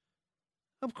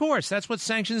 Of course, that's what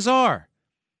sanctions are.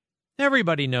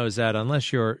 Everybody knows that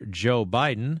unless you're Joe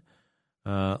Biden.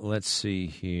 Let's see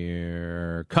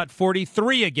here. Cut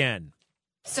 43 again.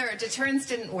 Sir, deterrence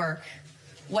didn't work.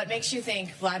 What makes you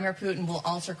think Vladimir Putin will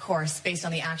alter course based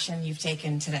on the action you've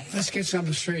taken today? Let's get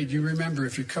something straight. You remember,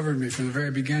 if you covered me from the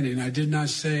very beginning, I did not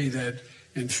say that,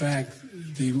 in fact,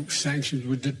 the sanctions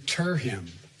would deter him.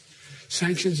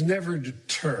 Sanctions never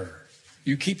deter.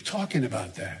 You keep talking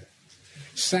about that.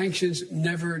 Sanctions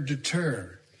never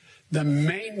deter. the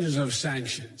maintenance of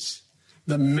sanctions,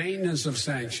 the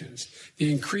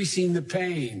increasing the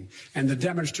pain, and the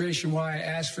demonstration why I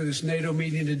asked for this NATO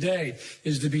meeting today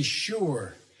is to be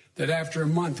sure that after a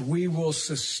month we will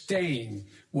sustain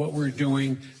what we're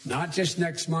doing, not just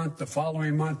next month, the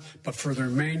following month, but for the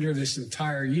remainder of this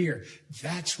entire year.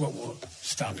 That's what will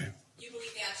stop him. Do you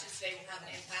believe the actions today will have an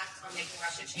impact on making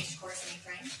Russia change course in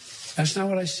Ukraine? That's not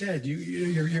what I said.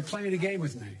 You're playing a game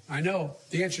with me. I know.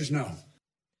 The answer is no.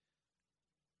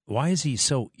 Why is he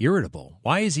so irritable?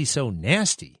 Why is he so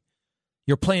nasty?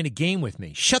 You're playing a game with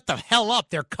me. Shut the hell up.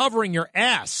 They're covering your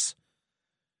ass.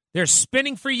 They're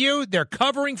spinning for you. They're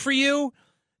covering for you.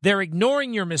 They're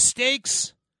ignoring your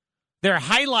mistakes. They're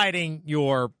highlighting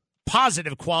your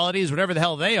positive qualities, whatever the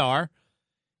hell they are.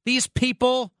 These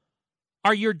people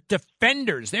are your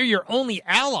defenders. They're your only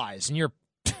allies, and you're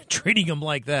treating them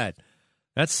like that.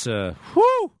 That's, 25th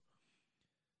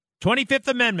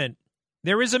Amendment.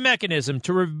 There is a mechanism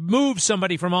to remove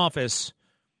somebody from office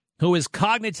who is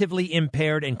cognitively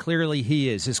impaired, and clearly he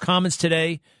is. His comments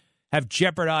today have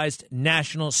jeopardized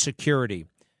national security.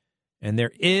 And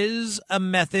there is a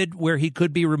method where he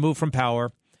could be removed from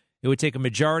power. It would take a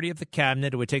majority of the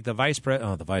cabinet. It would take the vice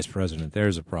president. Oh, the vice president.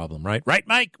 There's a problem, right? Right,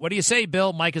 Mike? What do you say,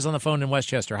 Bill? Mike is on the phone in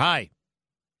Westchester. Hi.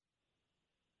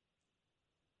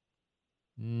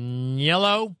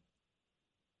 Yellow?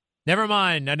 Never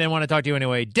mind. I didn't want to talk to you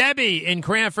anyway. Debbie in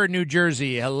Cranford, New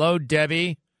Jersey. Hello,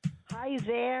 Debbie. Hi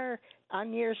there.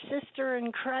 I'm your sister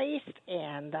in Christ,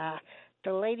 and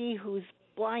the lady who's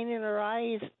blind in her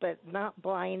eyes but not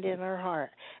blind in her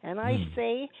heart. And I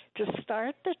say to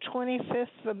start the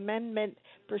 25th Amendment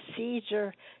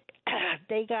procedure,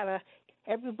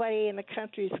 everybody in the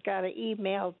country's got to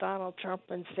email Donald Trump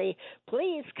and say,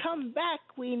 please come back,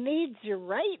 we need you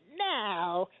right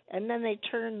now. And then they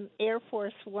turn Air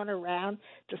Force One around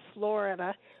to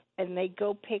Florida and they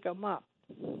go pick them up.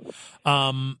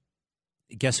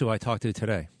 Guess who I talked to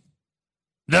today?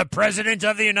 The President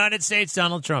of the United States,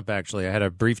 Donald Trump, actually. I had a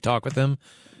brief talk with him.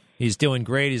 He's doing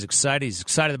great. He's excited. He's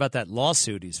excited about that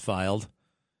lawsuit he's filed.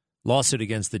 Lawsuit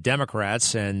against the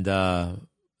Democrats and the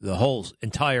whole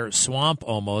entire swamp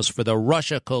almost for the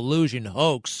Russia collusion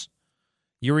hoax.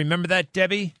 You remember that,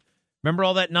 Debbie? Remember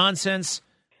all that nonsense?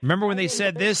 Remember when they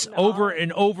said this over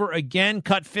and over again?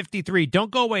 Cut 53.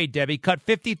 Don't go away, Debbie. Cut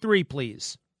 53,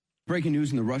 please. Breaking news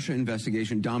in the Russia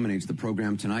investigation dominates the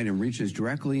program tonight and reaches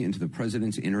directly into the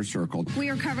president's inner circle. We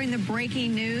are covering the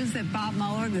breaking news that Bob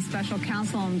Mueller, the special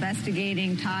counsel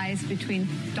investigating ties between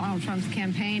Donald Trump's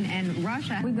campaign and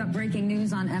Russia. We've got breaking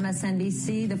news on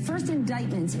MSNBC. The first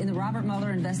indictments in the Robert Mueller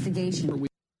investigation.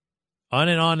 On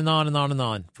and on and on and on and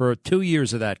on. For 2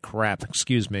 years of that crap,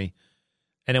 excuse me.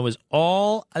 And it was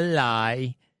all a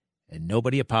lie, and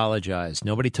nobody apologized.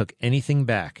 Nobody took anything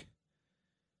back.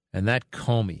 And that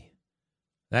Comey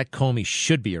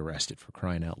should be arrested for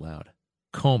crying out loud.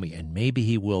 Comey, and maybe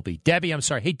he will be. Debbie, I'm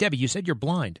sorry. Hey, Debbie, you said you're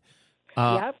blind.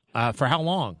 Yep. For how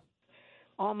long?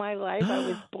 All my life I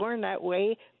was born that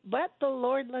way, but the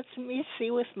Lord lets me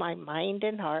see with my mind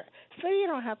and heart, so you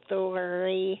don't have to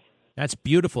worry. That's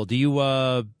beautiful. Do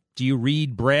you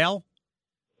read Braille?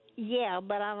 Yeah,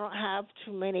 but I don't have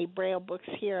too many Braille books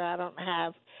here. I don't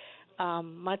have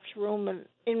much room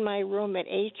in my room at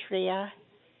Atria.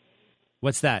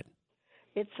 What's that?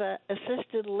 It's a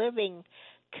assisted living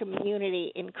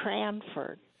community in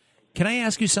Cranford. Can I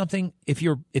ask you something? If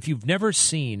you've never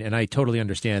seen, and I totally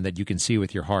understand that you can see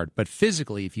with your heart, but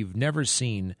physically, if you've never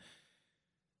seen,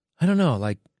 I don't know,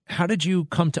 like, how did you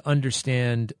come to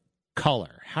understand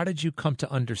color? How did you come to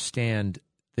understand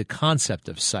the concept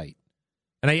of sight?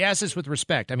 And I ask this with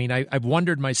respect. I mean, I've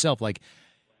wondered myself, like,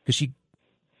 because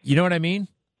you know what I mean?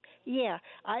 Yeah,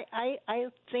 I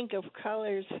think of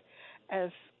colors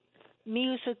as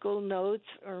musical notes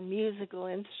or musical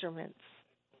instruments.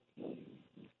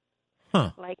 Huh.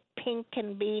 Like pink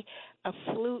can be a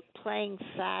flute playing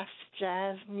fast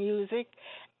jazz music,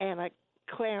 and a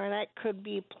clarinet could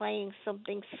be playing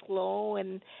something slow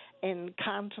and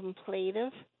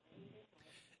contemplative.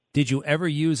 Did you ever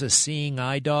use a seeing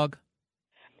eye dog?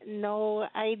 No,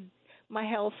 my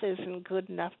health isn't good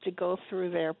enough to go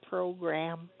through their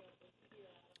program.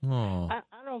 Oh. I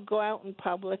don't go out in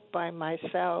public by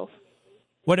myself.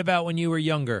 What about when you were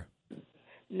younger?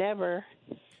 Never.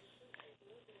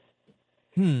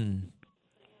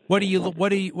 What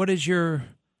is your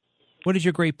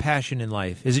great passion in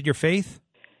life? Is it your faith?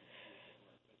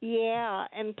 Yeah,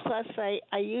 and plus I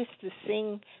used to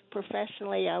sing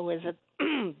professionally. I was a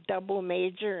double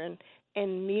major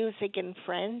in music and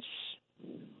French.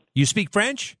 You speak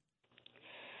French?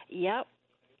 Yep.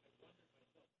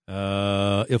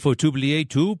 Il faut oublier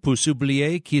tout pour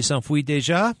s'oublier qui s'enfuit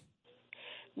déjà?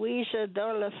 Oui,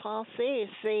 j'adore le français.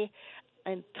 C'est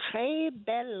une très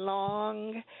belle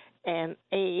langue et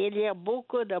il y a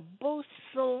beaucoup de beaux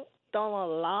sons dans la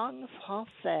langue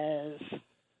française.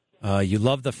 You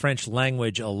love the French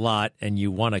language a lot, and you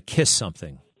want to kiss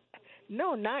something.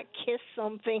 No, not kiss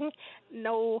something.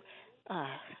 No,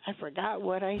 I forgot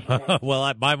what I said.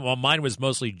 Well, mine was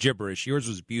mostly gibberish. Yours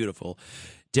was beautiful.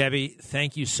 Debbie,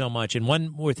 thank you so much. And one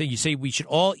more thing. You say we should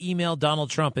all email Donald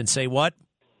Trump and say what?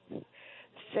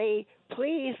 Say,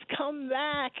 please come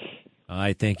back.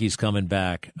 I think he's coming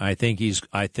back. I think he's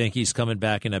coming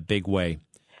back in a big way.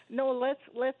 No, let's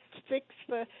fix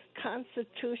the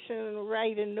Constitution and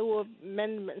write a new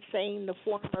amendment saying the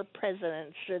former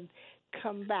president should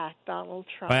come back, Donald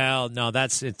Trump. Well, no,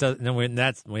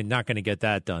 we're not going to get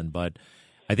that done. But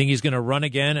I think he's going to run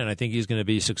again, and I think he's going to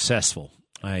be successful.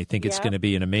 I think it's going to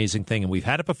be an amazing thing, and we've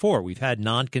had it before. We've had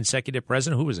non-consecutive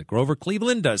president. Who was it? Grover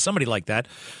Cleveland? Somebody like that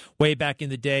way back in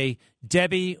the day.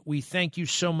 Debbie, we thank you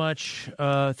so much.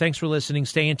 Thanks for listening.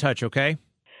 Stay in touch, okay?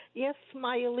 Yes,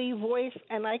 smiley voice,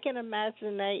 and I can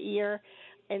imagine that you're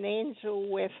an angel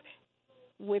with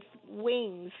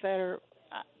wings that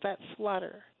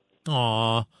flutter.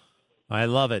 Aw, I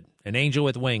love it. An angel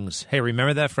with wings. Hey,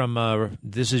 remember that from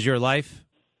This Is Your Life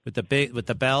with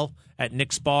the bell at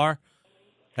Nick's Bar?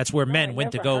 That's where men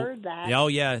went to go. Heard that. Oh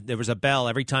yeah, there was a bell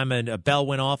every time a bell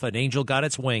went off. An angel got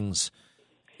its wings.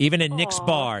 Even at Nick's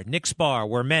Bar,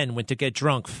 where men went to get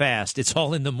drunk fast. It's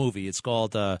all in the movie. It's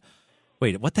called.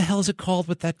 Wait, what the hell is it called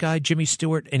with that guy, Jimmy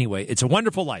Stewart? Anyway, It's a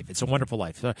Wonderful Life. It's a Wonderful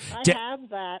Life. I have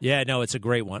that. Yeah, no, it's a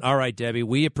great one. All right, Debbie,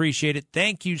 we appreciate it.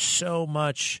 Thank you so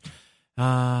much.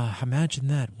 Imagine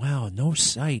that. Wow, no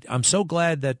sight. I'm so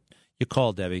glad that you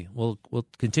called, Debbie. We'll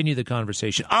continue the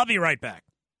conversation. I'll be right back.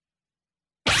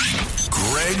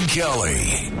 Greg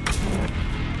Kelly.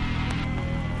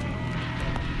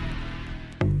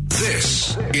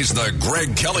 This is the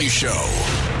Greg Kelly Show.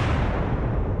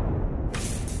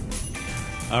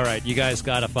 All right, you guys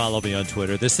got to follow me on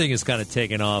Twitter. This thing is kind of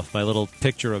taken off. My little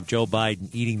picture of Joe Biden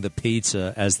eating the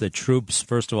pizza as the troops,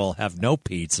 first of all, have no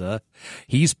pizza.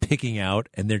 He's picking out,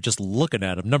 and they're just looking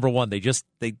at him. Number one, they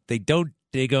don't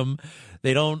dig him.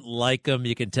 They don't like him.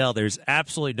 You can tell there's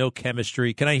absolutely no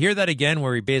chemistry. Can I hear that again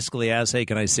where he basically asks, hey,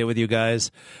 can I sit with you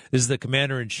guys? This is the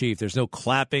commander-in-chief. There's no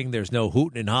clapping. There's no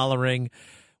hooting and hollering.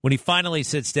 When he finally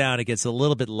sits down, it gets a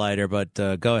little bit lighter, but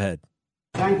go ahead.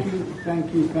 Thank you.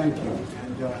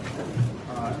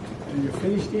 And you're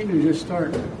finished eating or just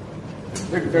starting?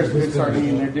 They're starting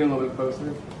eating. They're doing a little bit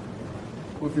closer.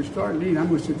 Well, if you're starting to eat, I'm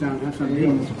going to sit down and have some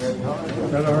meals.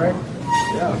 Is that all right?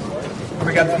 Yeah.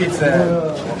 We got the pizza.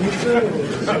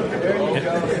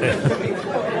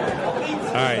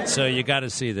 All right, so you got to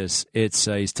see this. It's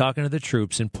he's talking to the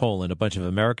troops in Poland, a bunch of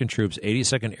American troops,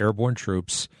 82nd Airborne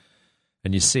troops.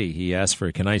 And you see, he asked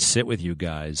for, can I sit with you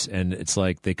guys? And it's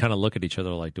like they kind of look at each other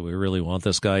like, do we really want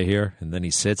this guy here? And then he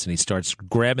sits and he starts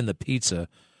grabbing the pizza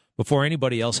before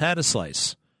anybody else had a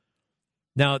slice.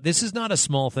 Now, this is not a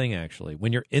small thing, actually.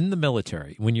 When you're in the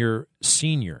military, when you're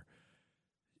senior,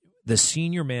 the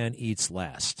senior man eats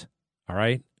last, all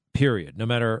right? Period. No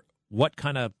matter what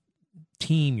kind of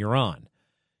team you're on.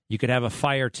 You could have a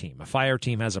fire team. A fire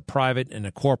team has a private and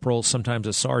a corporal, sometimes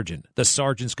a sergeant. The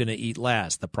sergeant's going to eat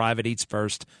last. The private eats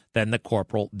first, then the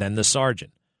corporal, then the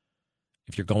sergeant.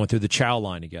 If you're going through the chow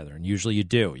line together, and usually you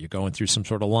do, you're going through some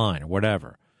sort of line or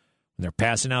whatever. When they're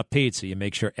passing out pizza, you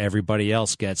make sure everybody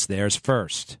else gets theirs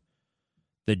first.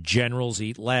 The generals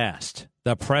eat last.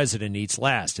 The president eats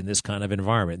last in this kind of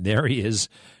environment. There he is,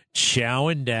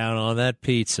 chowing down on that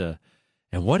pizza.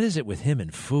 And what is it with him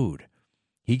and food?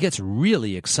 He gets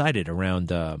really excited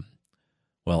around,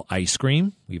 ice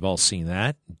cream. We've all seen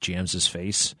that. Jams his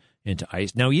face into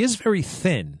ice. Now, he is very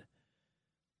thin.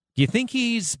 Do you think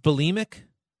he's bulimic?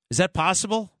 Is that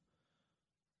possible?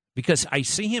 Because I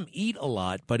see him eat a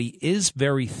lot, but he is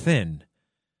very thin.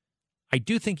 I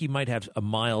do think he might have a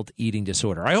mild eating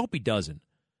disorder. I hope he doesn't.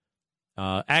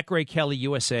 At Greg Kelly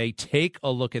USA, take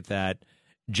a look at that.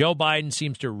 Joe Biden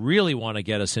seems to really want to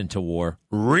get us into war,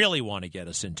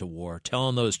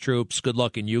 telling those troops, good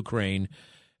luck in Ukraine,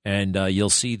 and you'll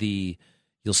see the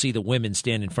women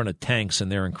stand in front of tanks,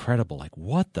 and they're incredible. Like,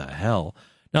 what the hell?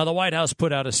 Now, the White House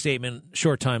put out a statement a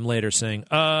short time later saying,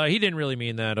 he didn't really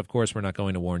mean that. Of course, we're not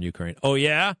going to war in Ukraine. Oh,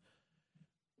 yeah?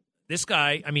 This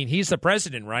guy, I mean, he's the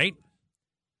president, right?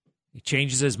 He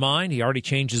changes his mind. He already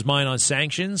changed his mind on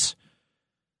sanctions.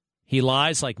 He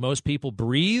lies like most people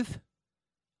breathe.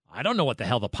 I don't know what the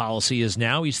hell the policy is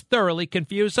now. He's thoroughly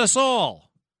confused us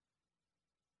all.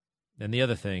 And the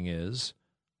other thing is,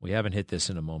 we haven't hit this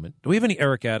in a moment. Do we have any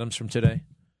Eric Adams from today?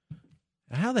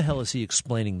 How the hell is he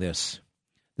explaining this?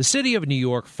 The city of New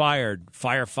York fired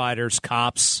firefighters,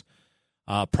 cops,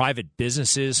 private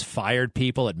businesses, fired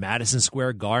people at Madison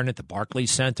Square Garden, at the Barclays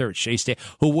Center, at Shea State,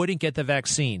 who wouldn't get the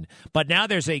vaccine. But now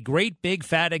there's a great big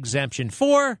fat exemption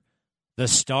for the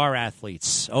star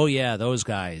athletes. Oh, yeah, those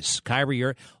guys.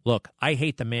 Kyrie, look, I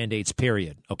hate the mandates,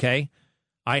 period, okay?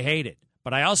 I hate it.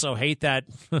 But I also hate that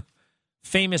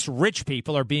famous rich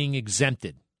people are being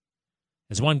exempted.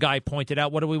 As one guy pointed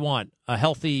out, what do we want? A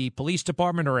healthy police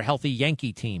department or a healthy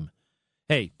Yankee team?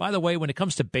 Hey, by the way, when it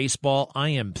comes to baseball, I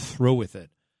am through with it.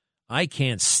 I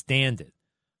can't stand it.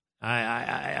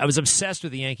 I was obsessed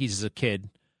with the Yankees as a kid.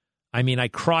 I mean, I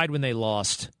cried when they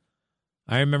lost.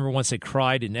 I remember once they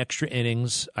cried in extra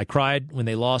innings. I cried when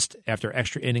they lost after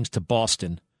extra innings to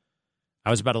Boston. I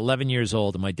was about 11 years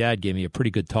old, and my dad gave me a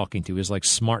pretty good talking to. He was like,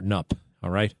 smarten up, all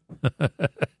right?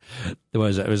 It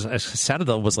was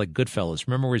Saturday was like Goodfellas.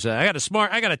 Remember where he said, I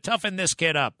got to toughen this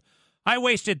kid up. I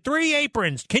wasted 3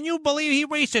 aprons. Can you believe he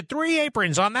wasted 3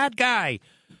 aprons on that guy?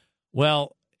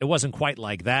 Well, it wasn't quite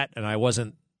like that, and I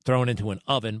wasn't thrown into an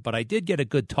oven, but I did get a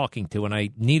good talking to, and I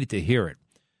needed to hear it.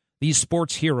 These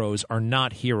sports heroes are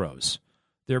not heroes.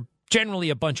 They're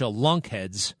generally a bunch of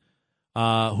lunkheads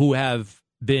who have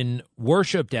been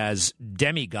worshipped as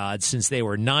demigods since they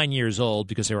were 9 years old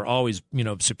because they were always,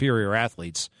 superior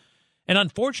athletes. And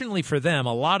unfortunately for them,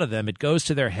 a lot of them, it goes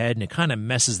to their head and it kind of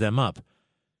messes them up.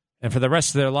 And for the rest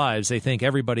of their lives, they think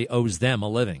everybody owes them a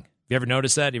living. You ever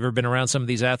noticed that? You ever been around some of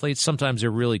these athletes? Sometimes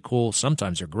they're really cool.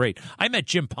 Sometimes they're great. I met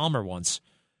Jim Palmer once.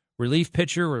 Relief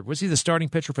pitcher, or was he the starting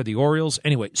pitcher for the Orioles?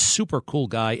 Anyway, super cool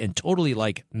guy and totally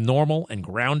like normal and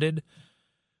grounded.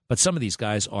 But some of these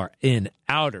guys are in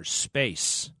outer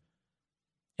space.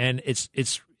 And it's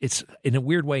in a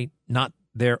weird way not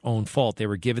their own fault. They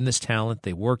were given this talent,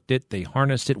 they worked it, they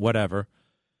harnessed it, whatever.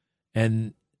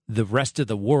 And the rest of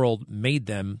the world made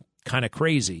them kind of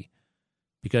crazy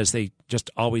because they just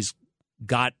always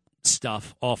got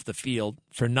stuff off the field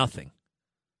for nothing.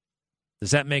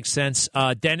 Does that make sense?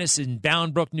 Dennis in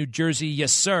Bound Brook, New Jersey.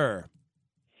 Yes, sir.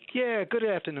 Yeah, good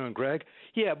afternoon, Greg.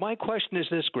 Yeah, my question is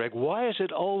this, Greg. Why is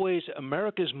it always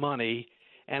America's money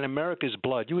and America's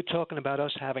blood? You were talking about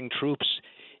us having troops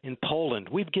in Poland.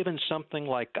 We've given something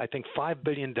like, I think, $5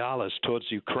 billion towards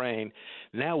Ukraine.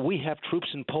 Now we have troops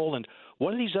in Poland.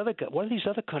 What are these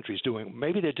other countries doing?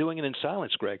 Maybe they're doing it in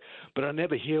silence, Greg. But I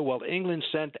never hear, well, England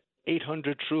sent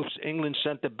 800 troops. England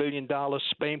sent $1 billion.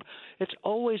 Spain. It's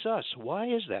always us. Why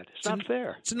is that? It's not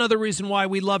fair. It's another reason why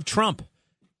we love Trump.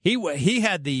 He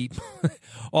had the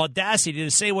audacity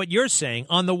to say what you're saying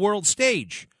on the world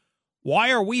stage.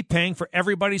 Why are we paying for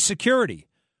everybody's security?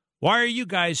 Why are you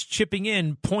guys chipping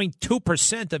in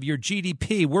 0.2% of your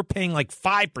GDP? We're paying like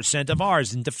 5% of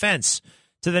ours in defense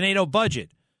to the NATO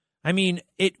budget. I mean,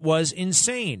 it was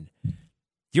insane. Do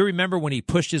you remember when he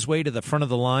pushed his way to the front of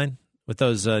the line with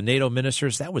those NATO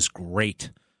ministers? That was great.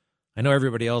 I know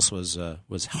everybody else was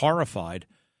horrified,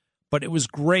 but it was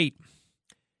great.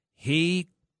 He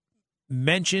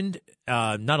mentioned,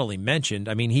 not only mentioned,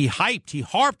 I mean, he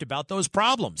harped about those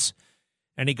problems.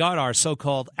 And he got our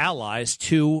so-called allies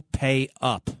to pay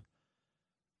up.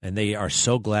 And they are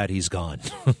so glad he's gone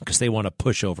because they want to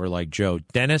push over like Joe.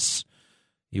 Dennis,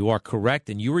 you are correct.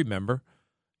 And you remember,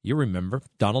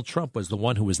 Donald Trump was the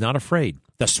one who was not afraid.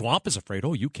 The swamp is afraid.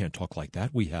 Oh, you can't talk like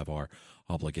that. We have our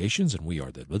obligations and we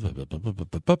are the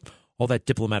all that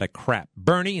diplomatic crap.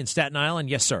 Bernie in Staten Island.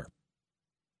 Yes, sir.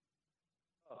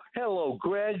 Hello,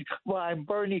 Greg. Well, I'm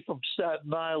Bernie from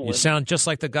Staten Island. You sound just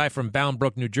like the guy from Bound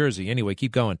Brook, New Jersey. Anyway,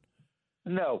 keep going.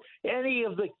 No, any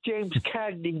of the James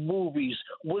Cagney movies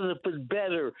would have been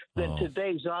better than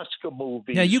today's Oscar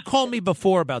movies. Now, you called me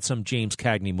before about some James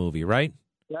Cagney movie, right?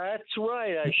 That's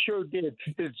right. I sure did.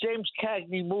 The James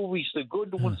Cagney movies, the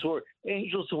good ones were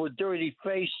Angels with Dirty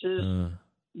Faces,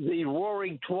 The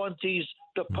Roaring Twenties,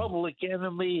 The Public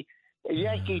Enemy,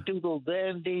 Yankee Doodle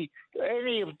Dandy.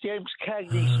 Any of James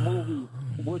Cagney's movies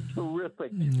were terrific.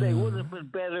 They would have been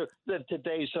better than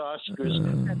today's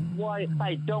Oscars. That's why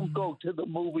I don't go to the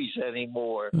movies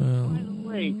anymore. By the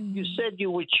way, you said you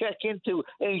would check into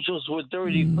Angels with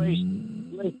Dirty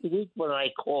Faces last week when I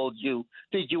called you.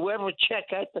 Did you ever check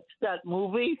out that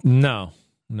movie? No,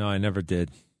 I never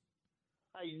did.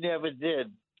 I never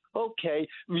did. Okay,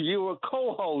 your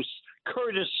co-host,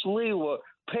 Curtis Lewa,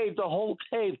 paid the whole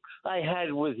tape I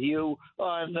had with you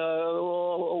on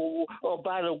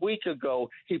about a week ago.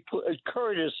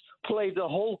 Curtis played the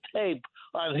whole tape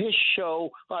on his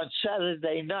show on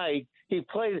Saturday night. He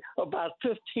played about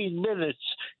 15 minutes.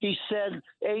 He said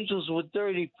Angels with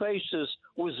Dirty Faces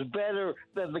was better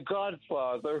than The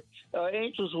Godfather.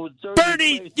 Angels with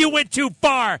Dirty Faces. You went too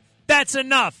far. That's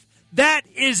enough. That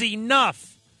is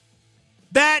enough.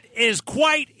 That is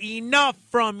quite enough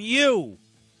from you.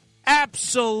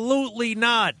 Absolutely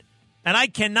not. And I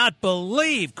cannot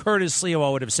believe Curtis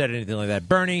Leo would have said anything like that.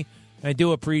 Bernie, I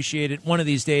do appreciate it. One of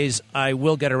these days, I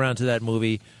will get around to that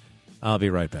movie. I'll be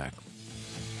right back.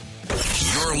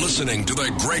 You're listening to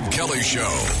The Greg Kelly Show.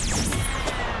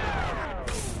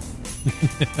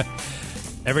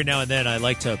 Every now and then, I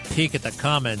like to peek at the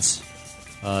comments.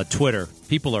 Twitter.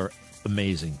 People are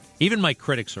amazing. Even my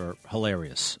critics are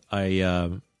hilarious.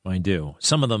 I do.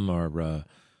 Some of them are,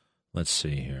 let's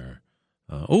see here.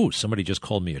 Somebody just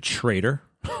called me a traitor.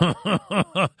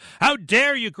 How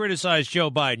dare you criticize Joe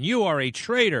Biden? You are a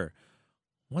traitor.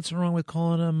 What's wrong with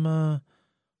calling him,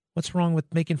 what's wrong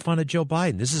with making fun of Joe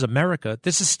Biden? This is America.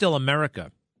 This is still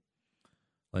America.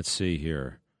 Let's see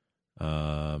here.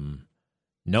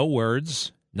 No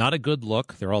words. Not a good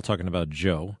look. They're all talking about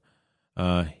Joe.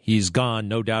 He's gone,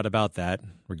 no doubt about that,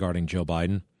 regarding Joe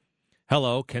Biden.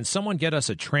 Hello, can someone get us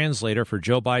a translator for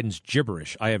Joe Biden's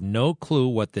gibberish? I have no clue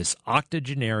what this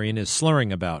octogenarian is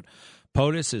slurring about.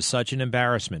 POTUS is such an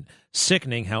embarrassment.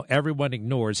 Sickening how everyone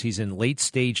ignores he's in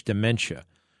late-stage dementia.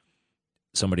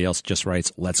 Somebody else just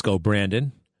writes, let's go,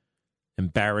 Brandon.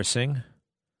 Embarrassing.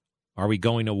 Are we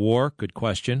going to war? Good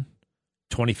question.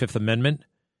 25th Amendment.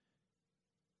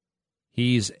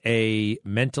 He's a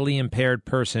mentally impaired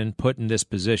person put in this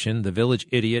position, the village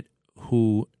idiot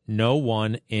who no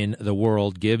one in the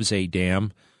world gives a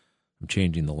damn. I'm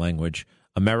changing the language.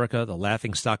 America, the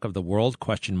laughingstock of the world, ?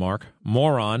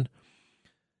 Moron.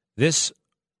 This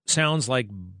sounds like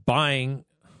buying.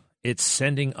 It's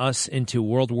sending us into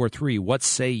World War III. What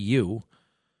say you?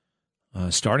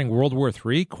 Starting World War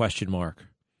III? ?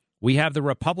 We have the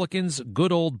Republicans'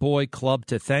 good old boy club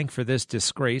to thank for this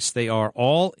disgrace. They are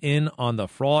all in on the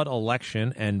fraud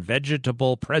election and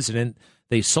vegetable president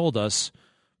they sold us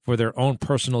for their own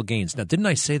personal gains. Now, didn't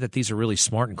I say that these are really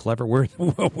smart and clever?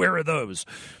 Where are those?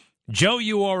 Joe,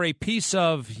 you are a piece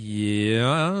of, I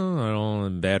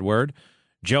don't know, bad word.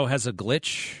 Joe has a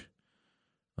glitch.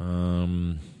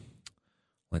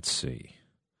 Let's see.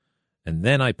 And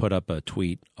then I put up a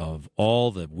tweet of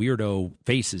all the weirdo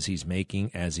faces he's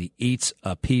making as he eats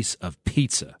a piece of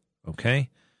pizza. Okay?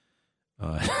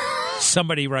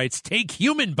 Somebody writes, take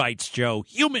human bites, Joe.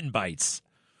 Human bites.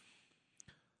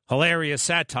 Hilarious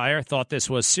satire. Thought this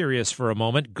was serious for a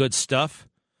moment. Good stuff.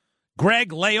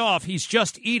 Greg, lay off. He's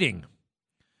just eating.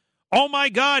 Oh, my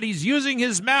God, he's using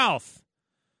his mouth.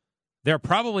 They're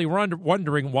probably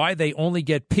wondering why they only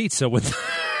get pizza with...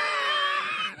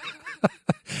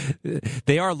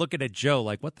 They are looking at Joe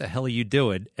like, what the hell are you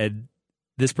doing? And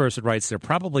this person writes, they're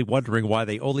probably wondering why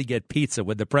they only get pizza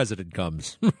when the president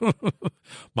comes.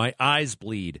 My eyes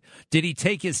bleed. Did he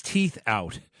take his teeth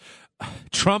out?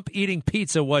 Trump eating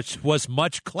pizza was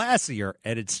much classier.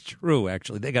 And it's true,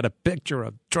 actually. They got a picture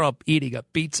of Trump eating a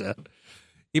pizza.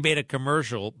 He made a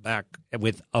commercial back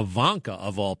with Ivanka,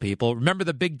 of all people. Remember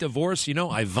the big divorce? You know,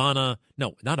 Ivana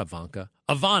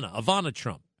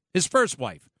Trump, his first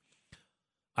wife.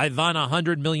 Ivana,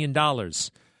 $100 million.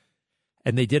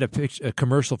 And they did a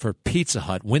commercial for Pizza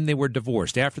Hut when they were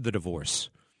divorced, after the divorce.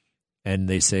 And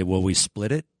they say, well, we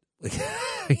split it?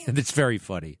 And it's very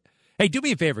funny. Hey, do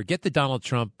me a favor. Get the Donald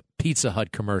Trump Pizza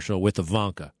Hut commercial with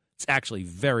Ivanka. It's actually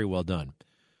very well done.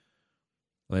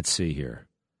 Let's see here.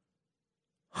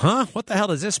 Huh? What the hell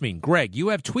does this mean? Greg, you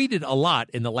have tweeted a lot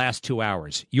in the last 2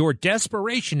 hours. Your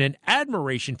desperation and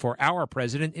admiration for our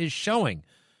president is showing.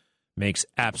 Makes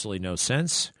absolutely no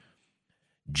sense.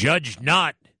 Judge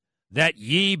not, that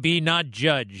ye be not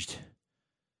judged.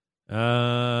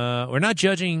 We're not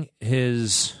judging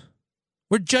his...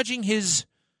 We're judging his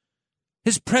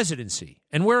presidency.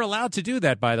 And we're allowed to do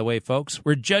that, by the way, folks.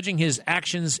 We're judging his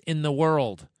actions in the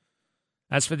world.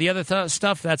 As for the other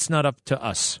stuff, that's not up to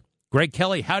us. Greg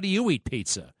Kelly, how do you eat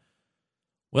pizza?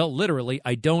 Well, literally,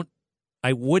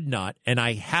 I would not, and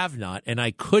I have not, and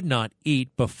I could not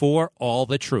eat before all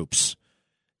the troops.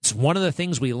 It's one of the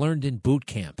things we learned in boot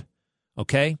camp,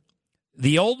 okay?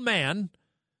 The old man,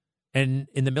 and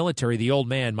in the military, the old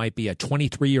man might be a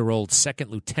 23-year-old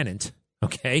second lieutenant,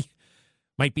 okay?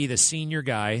 Might be the senior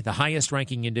guy, the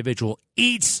highest-ranking individual,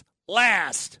 eats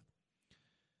last.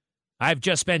 I've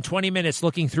just spent 20 minutes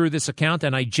looking through this account,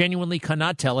 and I genuinely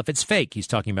cannot tell if it's fake. He's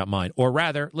talking about mine, or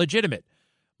rather, legitimate.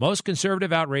 Most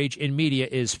conservative outrage in media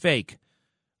is fake.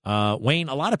 Wayne,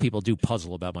 a lot of people do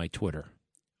puzzle about my Twitter.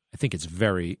 I think it's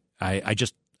very, I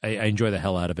enjoy the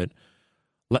hell out of it.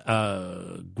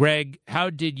 Greg,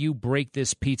 how did you break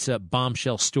this pizza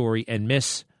bombshell story and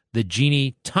miss the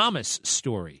Jeannie Thomas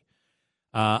story?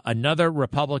 Another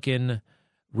Republican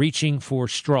reaching for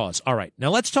straws. All right, now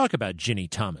let's talk about Ginny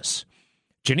Thomas.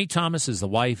 Ginny Thomas is the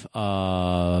wife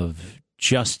of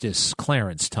Justice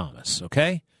Clarence Thomas,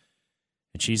 okay?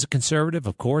 And she's a conservative,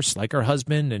 of course, like her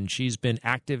husband, and she's been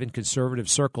active in conservative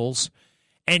circles.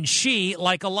 And she,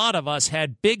 like a lot of us,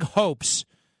 had big hopes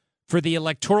for the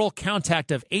Electoral Count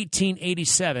Act of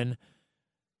 1887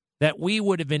 that we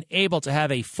would have been able to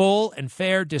have a full and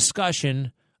fair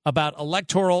discussion about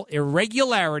electoral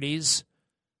irregularities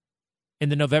in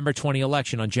the November 20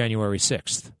 election on January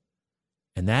 6th.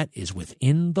 And that is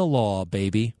within the law,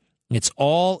 baby. It's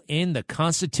all in the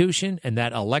Constitution and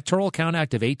that Electoral Count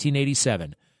Act of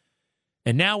 1887.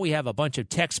 And now we have a bunch of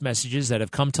text messages that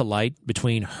have come to light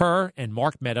between her and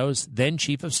Mark Meadows, then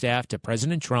Chief of Staff to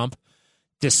President Trump,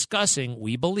 discussing,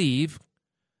 we believe,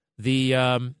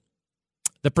 the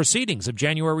proceedings of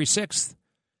January 6th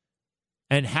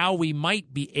and how we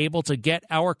might be able to get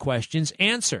our questions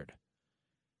answered.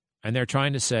 And they're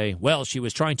trying to say, well, she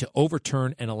was trying to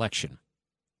overturn an election.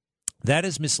 That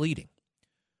is misleading.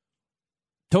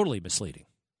 Totally misleading.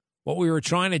 What we were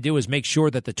trying to do is make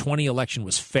sure that the 20 election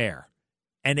was fair.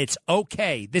 And it's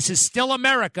okay. This is still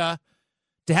America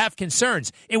to have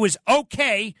concerns. It was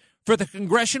okay for the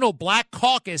Congressional Black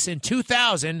Caucus in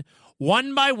 2000,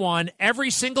 one by one, every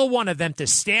single one of them to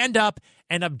stand up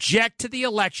and object to the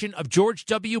election of George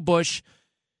W. Bush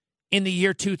in the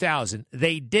year 2000.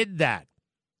 They did that.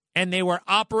 And they were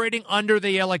operating under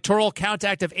the Electoral Count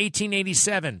Act of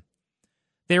 1887.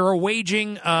 They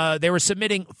were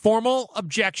submitting formal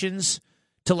objections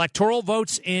to electoral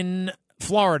votes in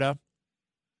Florida.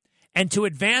 And to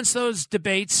advance those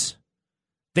debates,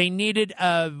 they needed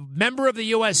a member of the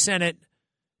U.S. Senate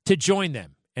to join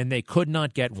them. And they could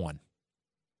not get one.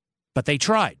 But they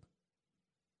tried.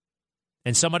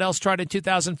 And someone else tried in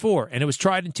 2004. And it was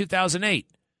tried in 2008.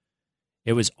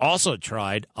 It was also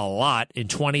tried a lot in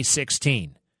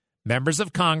 2016. Members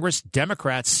of Congress,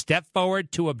 Democrats, stepped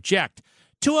forward to object.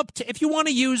 If you want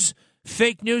to use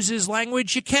fake news'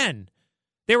 language, you can.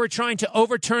 They were trying to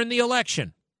overturn the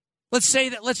election.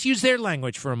 Let's use their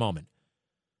language for a moment.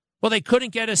 Well, they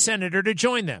couldn't get a senator to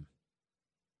join them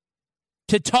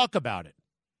to talk about it.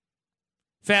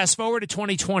 Fast forward to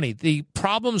 2020. The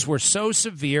problems were so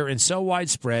severe and so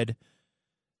widespread,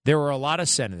 there were a lot of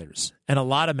senators and a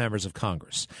lot of members of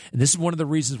Congress. And this is one of the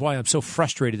reasons why I'm so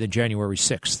frustrated in January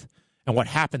 6th and what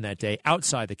happened that day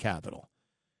outside the Capitol.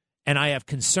 And I have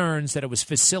concerns that it was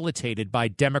facilitated by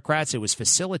Democrats. It was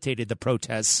facilitated, the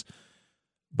protests,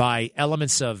 by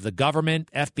elements of the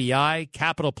government, FBI,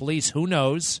 Capitol Police, who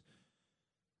knows.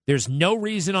 There's no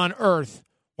reason on earth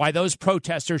why those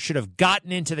protesters should have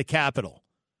gotten into the Capitol.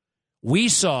 We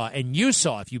saw, and you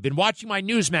saw, if you've been watching my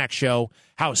Newsmax show,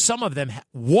 how some of them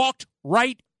walked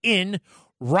right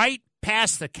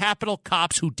past the Capitol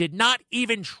cops who did not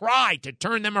even try to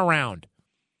turn them around.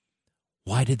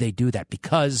 Why did they do that?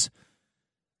 Because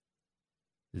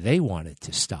they wanted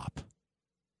to stop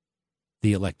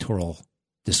the electoral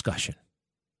discussion.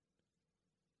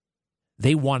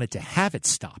 They wanted to have it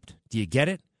stopped. Do you get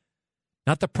it?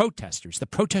 Not the protesters. The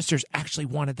protesters actually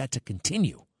wanted that to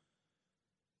continue.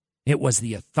 It was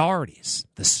the authorities,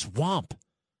 the swamp,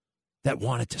 that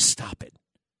wanted to stop it.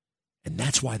 And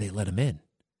that's why they let him in.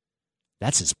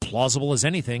 That's as plausible as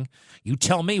anything. You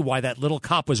tell me why that little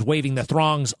cop was waving the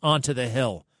throngs onto the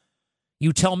hill.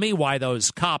 You tell me why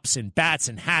those cops in bats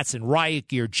and hats and riot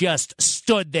gear just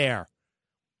stood there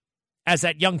as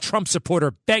that young Trump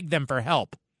supporter begged them for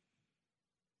help.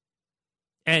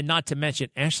 And not to mention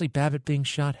Ashley Babbitt being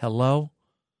shot. Hello?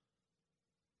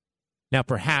 Now,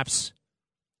 perhaps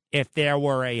if there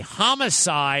were a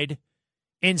homicide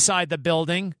inside the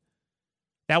building,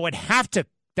 that would have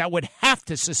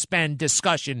to suspend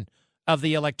discussion of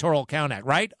the Electoral Count Act,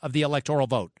 right? Of the electoral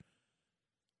vote.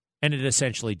 And it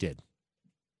essentially did.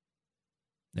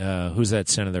 Who's that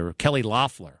senator? Kelly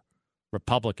Loeffler,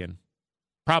 Republican.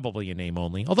 Probably a name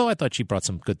only, although I thought she brought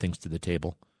some good things to the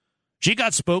table. She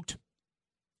got spooked.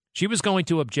 She was going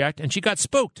to object, and she got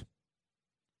spooked.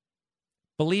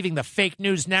 Believing the fake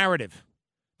news narrative.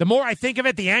 The more I think of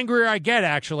it, the angrier I get,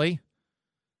 actually.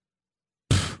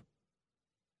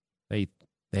 They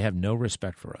have no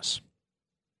respect for us.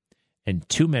 And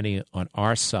too many on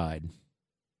our side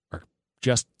are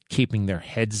just keeping their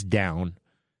heads down,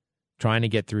 trying to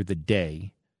get through the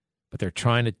day, but they're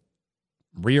trying to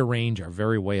rearrange our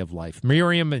very way of life.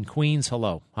 Miriam in Queens,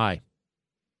 hello. Hi.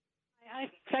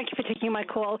 Thank you for taking my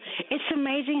call. It's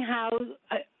amazing how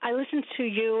I listen to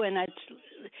you and I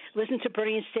listen to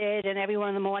Bernie Instead and everyone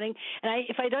in the morning. And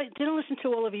if I didn't listen to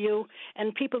all of you,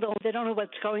 and people they don't know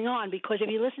what's going on, because if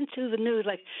you listen to the news,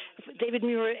 like David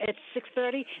Muir at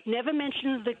 6:30, never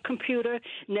mentions the computer,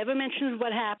 never mentions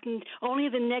what happened, only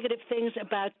the negative things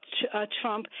about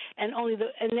Trump, and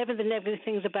never the negative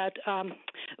things about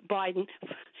Biden.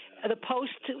 The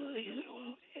Post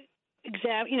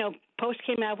Post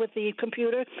came out with the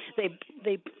computer.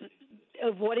 They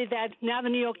avoided that. Now the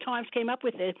New York Times came up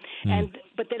with it,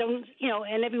 but they don't,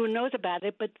 and everyone knows about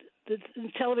it, but the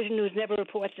television news never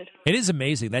reports it. It is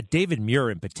amazing that David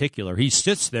Muir in particular, he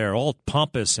sits there all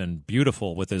pompous and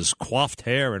beautiful with his coiffed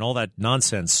hair and all that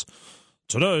nonsense.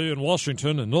 Today in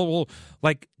Washington, and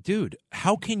like, dude,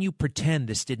 how can you pretend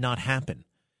this did not happen?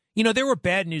 There were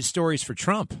bad news stories for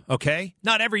Trump, okay?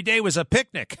 Not every day was a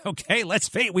picnic, okay? Let's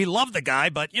face it, we love the guy,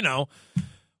 but,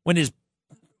 when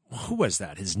who was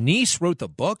that? His niece wrote the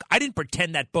book? I didn't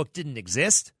pretend that book didn't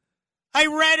exist. I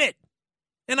read it,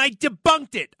 and I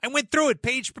debunked it. I went through it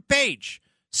page for page.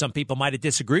 Some people might have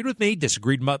disagreed with me,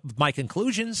 disagreed with my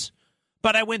conclusions,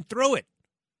 but I went through it.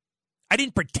 I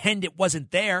didn't pretend it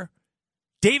wasn't there.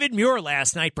 David Muir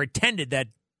last night pretended that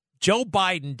Joe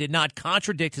Biden did not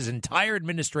contradict his entire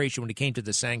administration when it came to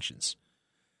the sanctions.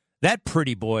 That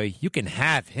pretty boy, you can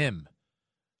have him.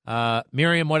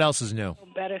 Miriam, what else is new?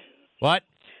 Better. What?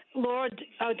 Lord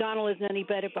O'Donnell isn't any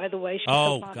better, by the way.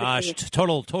 Gosh,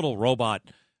 total robot.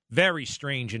 Very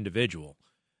strange individual.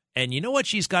 And you know what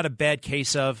she's got a bad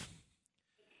case of?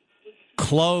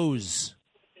 Clothes.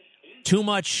 Too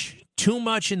much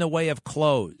in the way of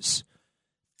clothes.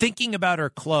 Thinking about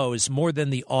her clothes more than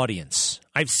the audience.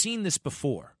 I've seen this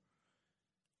before.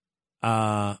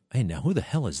 Hey, now, who the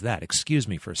hell is that? Excuse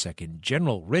me for a second.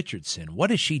 General Richardson.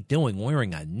 What is she doing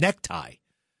wearing a necktie?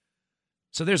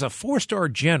 So there's a 4-star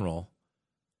general,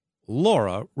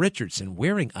 Laura Richardson,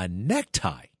 wearing a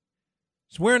necktie.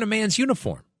 She's wearing a man's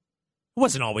uniform. It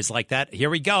wasn't always like that. Here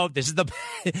we go. This is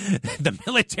the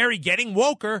military getting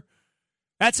woker.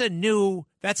 That's a new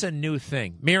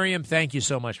thing. Miriam, thank you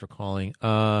so much for calling.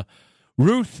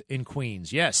 Ruth in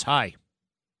Queens. Yes, hi.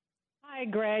 Hi,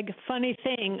 Greg. Funny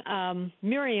thing,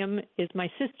 Miriam is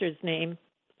my sister's name,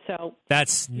 so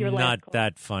that's not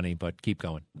that funny, but keep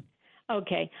going.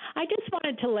 Okay. I just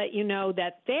wanted to let you know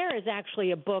that there is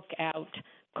actually a book out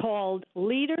called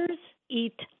Leaders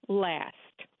Eat Last.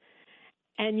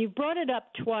 And you brought it up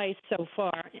twice so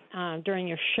far during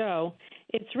your show.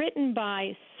 It's written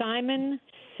by Simon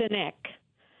Sinek.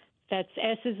 That's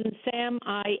S as in Sam,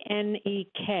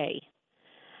 I-N-E-K.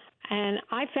 And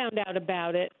I found out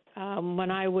about it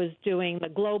when I was doing the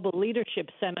Global Leadership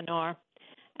Seminar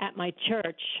at my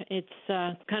church. It's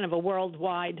kind of a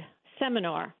worldwide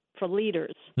seminar for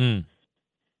leaders.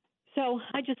 So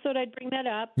I just thought I'd bring that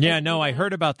up. Yeah, no, I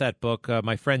heard about that book.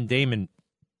 My friend Damon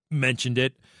mentioned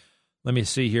it. Let me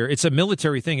see here. It's a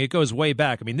military thing. It goes way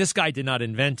back. I mean, this guy did not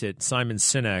invent it, Simon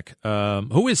Sinek.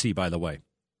 Who is he, by the way?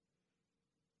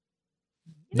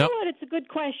 You know what? It's a good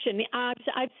question.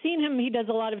 I've seen him. He does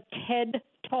a lot of TED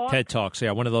Talks. TED Talks,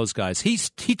 yeah, one of those guys. He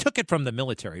took it from the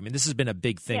military. I mean, this has been a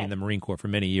big thing in the Marine Corps for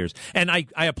many years. And I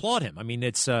applaud him. I mean,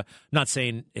 it's not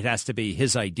saying it has to be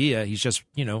his idea. He's just,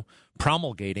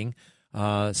 promulgating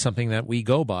something that we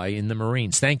go by in the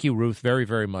Marines. Thank you, Ruth, very,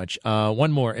 very much.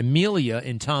 One more. Amelia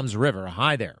in Toms River.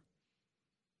 Hi there.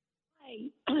 Hi.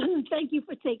 Thank you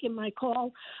for taking my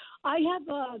call. I have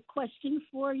a question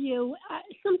for you.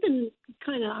 Something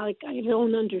kind of like I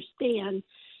don't understand.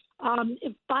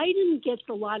 If Biden gets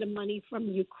a lot of money from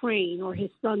Ukraine, or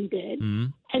his son did,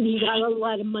 and he got a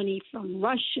lot of money from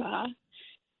Russia,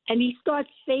 and he starts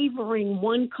favoring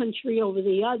one country over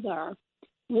the other,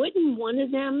 wouldn't one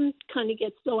of them kind of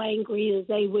get so angry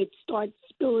that they would start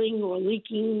spilling or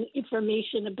leaking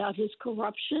information about his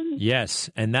corruption? Yes,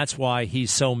 and that's why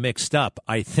he's so mixed up,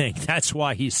 I think. That's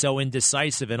why he's so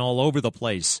indecisive and all over the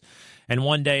place. And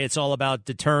one day it's all about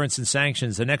deterrence and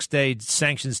sanctions. The next day,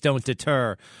 sanctions don't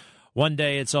deter. One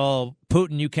day it's all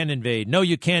Putin, you can invade. No,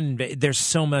 you can't invade. There's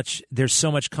so much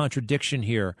contradiction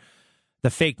here. The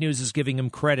fake news is giving him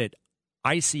credit.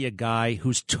 I see a guy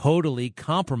who's totally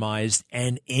compromised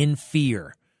and in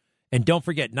fear. And don't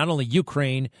forget, not only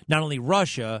Ukraine, not only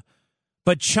Russia,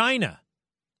 but China.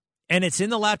 And it's in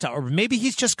the laptop. Or maybe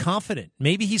he's just confident.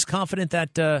 Maybe he's confident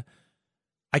that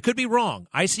I could be wrong.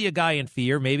 I see a guy in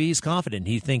fear. Maybe he's confident.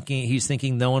 He's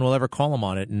thinking no one will ever call him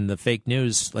on it. And the fake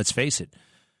news, let's face it.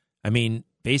 I mean,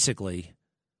 basically,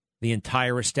 the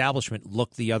entire establishment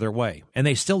looked the other way. And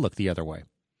they still look the other way.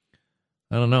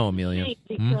 I don't know, Amelia.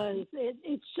 Because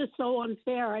it's just so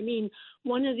unfair. I mean,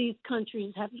 one of these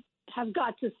countries have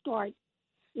got to start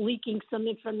leaking some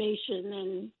information,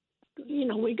 and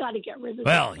we got to get rid of.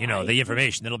 Well, the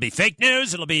information. It'll be fake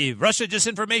news. It'll be Russia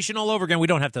disinformation all over again. We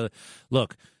don't have to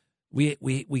look.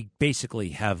 We basically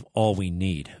have all we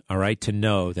need, all right, to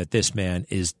know that this man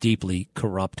is deeply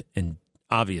corrupt and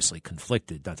obviously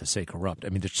conflicted, not to say corrupt. I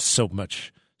mean, there's so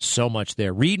much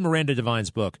there. Read Miranda Devine's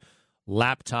book,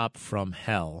 Laptop from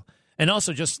Hell. And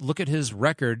also just look at his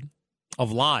record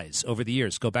of lies over the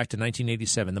years. Go back to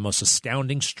 1987, the most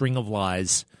astounding string of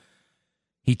lies.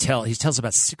 He tells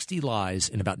about 60 lies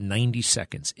in about 90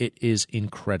 seconds. It is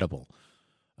incredible.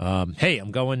 Hey,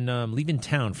 I'm leaving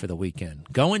town for the weekend.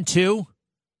 Going to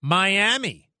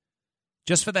Miami.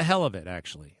 Just for the hell of it,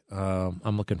 actually.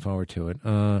 I'm looking forward to it.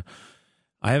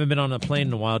 I haven't been on a plane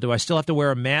in a while. Do I still have to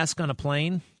wear a mask on a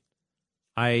plane?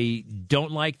 I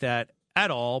don't like that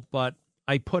at all, but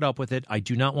I put up with it. I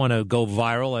do not want to go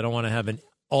viral. I don't want to have an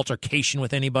altercation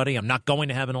with anybody. I'm not going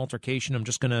to have an altercation. I'm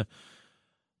just going to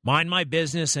mind my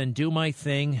business and do my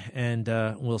thing, and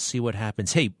we'll see what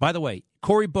happens. Hey, by the way,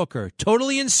 Cory Booker,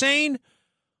 totally insane,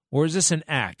 or is this an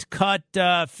act? Cut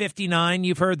 59.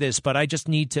 You've heard this, but I just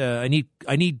need I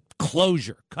need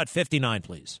closure. Cut 59,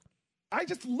 please. I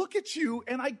just look at you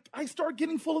and I start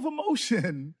getting full of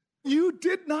emotion. You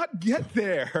did not get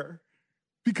there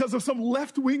because of some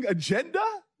left-wing agenda.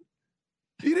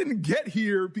 You didn't get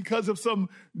here because of some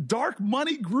dark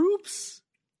money groups.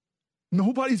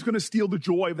 Nobody's going to steal the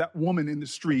joy of that woman in the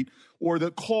street or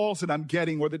the calls that I'm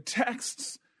getting or the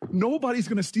texts. Nobody's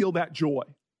going to steal that joy.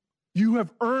 You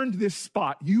have earned this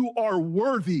spot. You are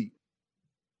worthy.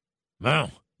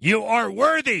 Wow. You are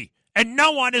worthy, and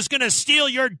no one is going to steal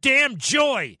your damn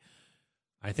joy.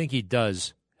 I think he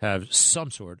does have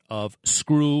some sort of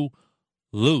screw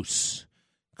loose.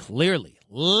 Clearly.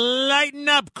 Lighten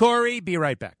up, Corey. Be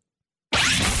right back.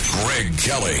 Greg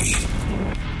Kelly.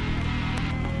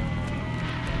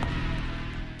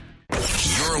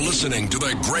 You're listening to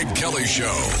the Greg Kelly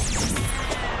Show.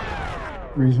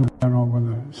 Reason I don't know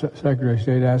when the Secretary of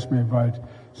State asked me if I'd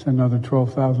send another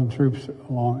 12,000 troops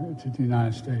along to the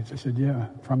United States. I said, yeah,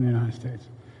 from the United States.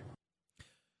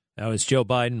 Now, it's Joe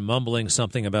Biden mumbling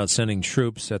something about sending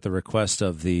troops at the request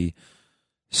of the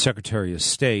Secretary of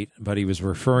State, but he was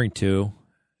referring to,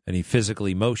 and he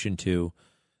physically motioned to,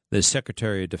 the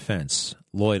Secretary of Defense,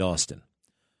 Lloyd Austin.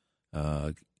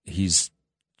 He's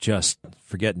just,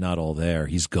 forget not all there.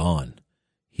 He's gone.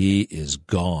 He is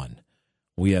gone.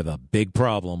 We have a big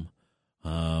problem.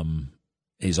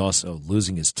 He's also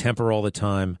losing his temper all the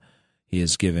time. He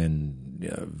has given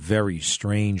very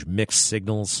strange mixed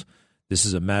signals. This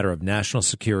is a matter of national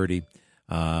security.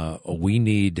 We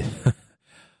need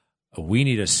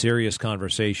a serious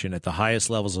conversation at the highest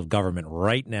levels of government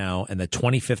right now, and the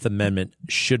 25th Amendment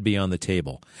should be on the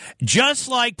table. Just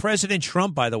like President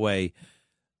Trump, by the way,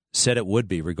 said it would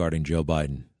be regarding Joe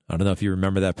Biden. I don't know if you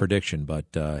remember that prediction, but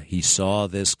he saw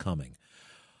this coming.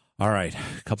 All right,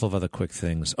 a couple of other quick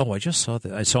things. Oh, I just saw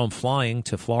that. I saw him flying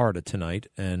to Florida tonight,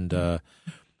 and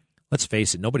let's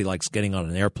face it, nobody likes getting on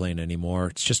an airplane anymore.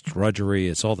 It's just drudgery.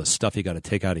 It's all the stuff you got to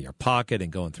take out of your pocket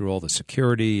and going through all the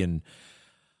security. And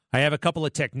I have a couple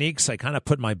of techniques. I kind of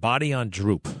put my body on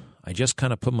droop. Just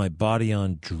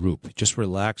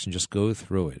relax and just go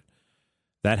through it.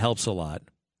 That helps a lot.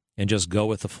 And just go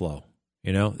with the flow.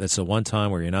 That's the one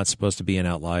time where you're not supposed to be an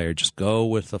outlier. Just go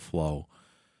with the flow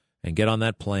and get on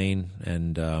that plane.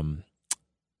 And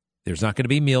there's not going to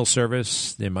be meal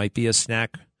service. There might be a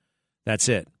snack. That's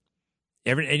it.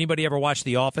 Anybody ever watch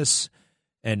The Office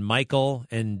and Michael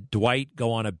and Dwight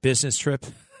go on a business trip?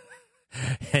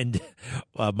 And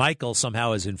Michael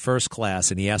somehow is in first class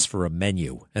and he asks for a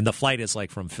menu. And the flight is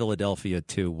like from Philadelphia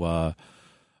to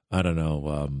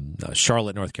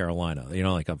Charlotte, North Carolina,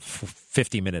 like a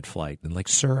 50-minute flight. And like,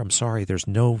 sir, I'm sorry, there's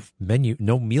no menu,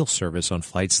 no meal service on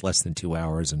flights less than 2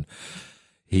 hours. And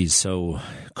he's so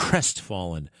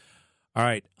crestfallen. All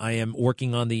right, I am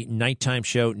working on the nighttime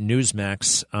show,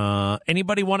 Newsmax.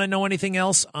 Anybody want to know anything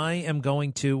else? I am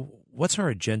going to, what's our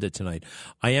agenda tonight?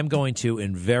 I am going to,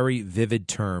 in very vivid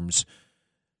terms,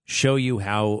 show you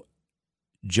how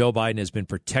Joe Biden has been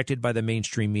protected by the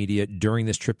mainstream media during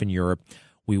this trip in Europe.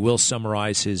 We will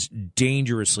summarize his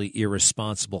dangerously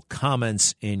irresponsible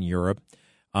comments in Europe,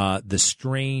 the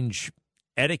strange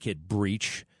etiquette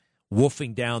breach,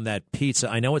 wolfing down that pizza.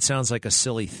 I know it sounds like a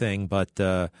silly thing, but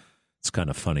it's kind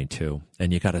of funny, too.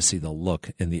 And you got to see the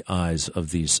look in the eyes of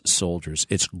these soldiers.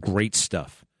 It's great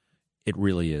stuff. It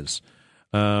really is.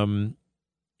 And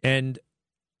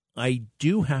I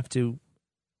do have to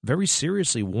very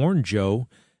seriously warn Joe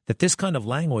that this kind of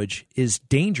language is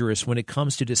dangerous when it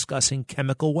comes to discussing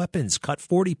chemical weapons. Cut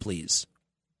 40, please.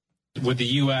 Would the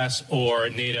U.S. or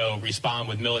NATO respond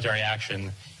with military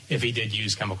action if he did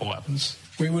use chemical weapons?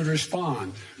 we would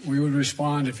respond. We would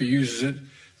respond if he uses it.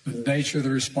 The nature of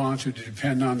the response would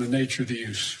depend on the nature of the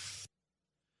use.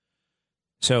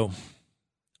 So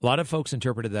a lot of folks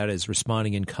interpreted that as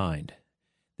responding in kind.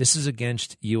 This is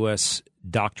against U.S.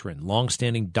 doctrine,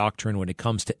 longstanding doctrine when it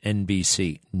comes to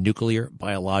NBC, nuclear,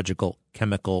 biological,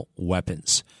 chemical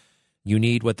weapons. You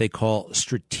need what they call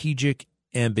strategic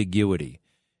ambiguity.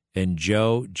 And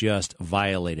Joe just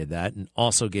violated that and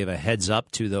also gave a heads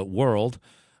up to the world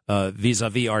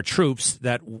vis-a-vis our troops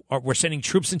that we're sending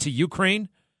troops into Ukraine.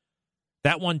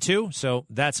 That one, too. So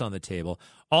that's on the table.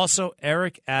 Also,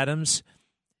 Eric Adams,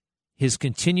 his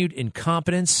continued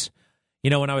incompetence. You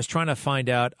know, when I was trying to find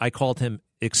out, I called him,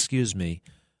 excuse me,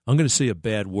 I'm going to say a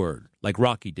bad word, like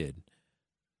Rocky did.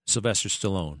 Sylvester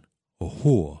Stallone, a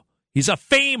whore. He's a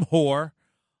fame whore.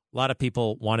 A lot of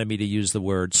people wanted me to use the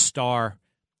word star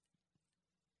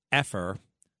effer.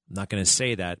 I'm not going to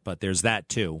say that, but there's that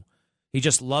too. He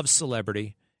just loves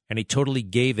celebrity, and he totally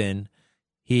gave in.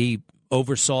 He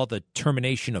oversaw the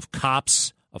termination of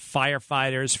cops, of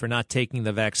firefighters for not taking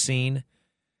the vaccine.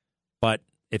 But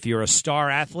if you're a star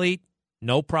athlete,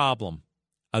 no problem.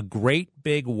 A great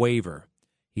big waiver.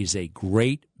 He's a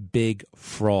great big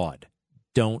fraud.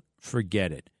 Don't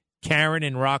forget it. Karen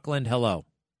in Rockland, hello.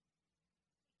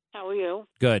 How are you?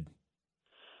 Good.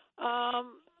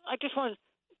 I just want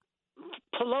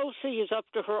Pelosi is up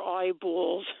to her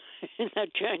eyeballs in that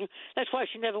January. That's why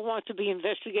she never wants to be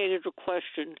investigated or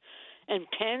questioned. And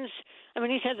Pence, I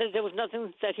mean, he said that there was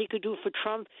nothing that he could do for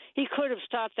Trump. He could have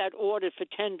stopped that audit for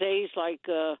 10 days like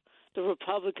the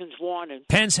Republicans wanted.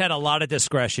 Pence had a lot of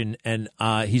discretion, and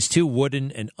he's too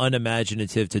wooden and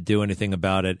unimaginative to do anything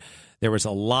about it. There was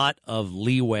a lot of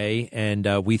leeway,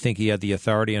 and we think he had the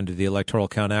authority under the Electoral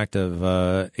Count Act of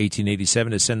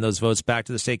 1887 to send those votes back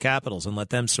to the state capitals and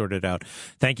let them sort it out.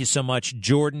 Thank you so much.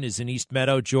 Jordan is in East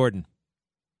Meadow. Jordan.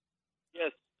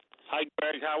 Yes. Hi,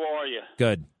 Greg. How are you?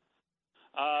 Good.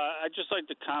 I'd just like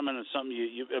to comment on something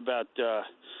about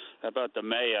the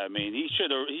mayor. I mean, he should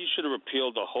have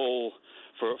repealed the whole.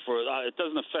 It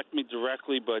doesn't affect me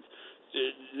directly, but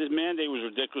the mandate was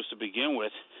ridiculous to begin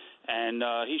with, and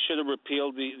he should have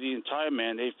repealed the entire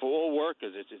mandate for all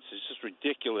workers. It's just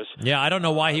ridiculous. Yeah, I don't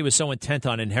know why he was so intent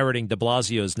on inheriting de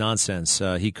Blasio's nonsense.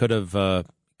 He could have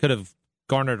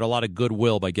garnered a lot of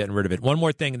goodwill by getting rid of it. One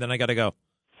more thing, and then I got to go.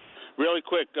 Really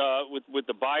quick, with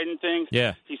the Biden thing,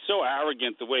 yeah, he's so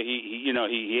arrogant the way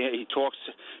he talks.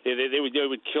 They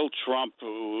would kill Trump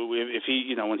if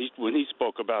he when he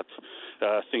spoke about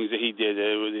things that he did.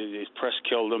 His press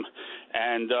killed him,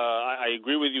 and I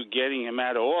agree with you getting him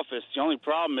out of office. The only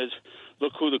problem is,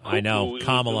 look who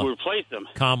Kamala who replaced him.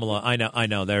 Kamala, I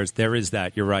know. There is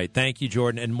that. You're right. Thank you,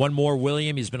 Jordan. And one more,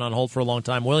 William. He's been on hold for a long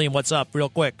time. William, what's up? Real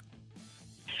quick.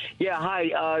 Yeah.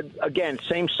 Hi. Again,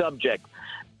 same subject.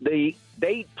 They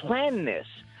planned this.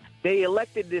 They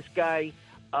elected this guy,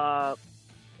 and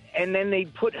then they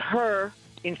put her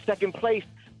in second place.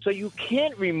 So you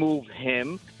can't remove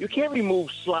him. You can't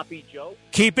remove Sloppy Joe.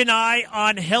 Keep an eye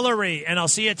on Hillary, and I'll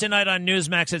see you tonight on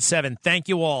Newsmax at 7. Thank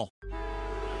you all.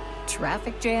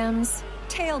 Traffic jams,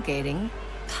 tailgating,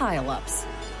 pileups.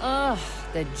 Ugh,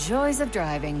 the joys of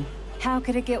driving. How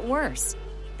could it get worse?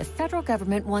 The federal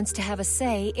government wants to have a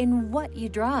say in what you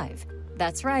drive.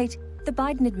 That's right. The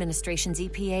Biden administration's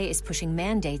EPA is pushing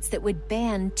mandates that would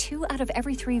ban 2 out of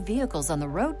every 3 vehicles on the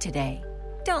road today.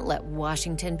 Don't let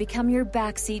Washington become your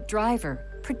backseat driver.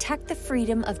 Protect the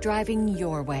freedom of driving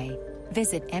your way.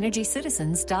 Visit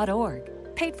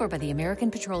EnergyCitizens.org. Paid for by the American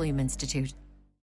Petroleum Institute.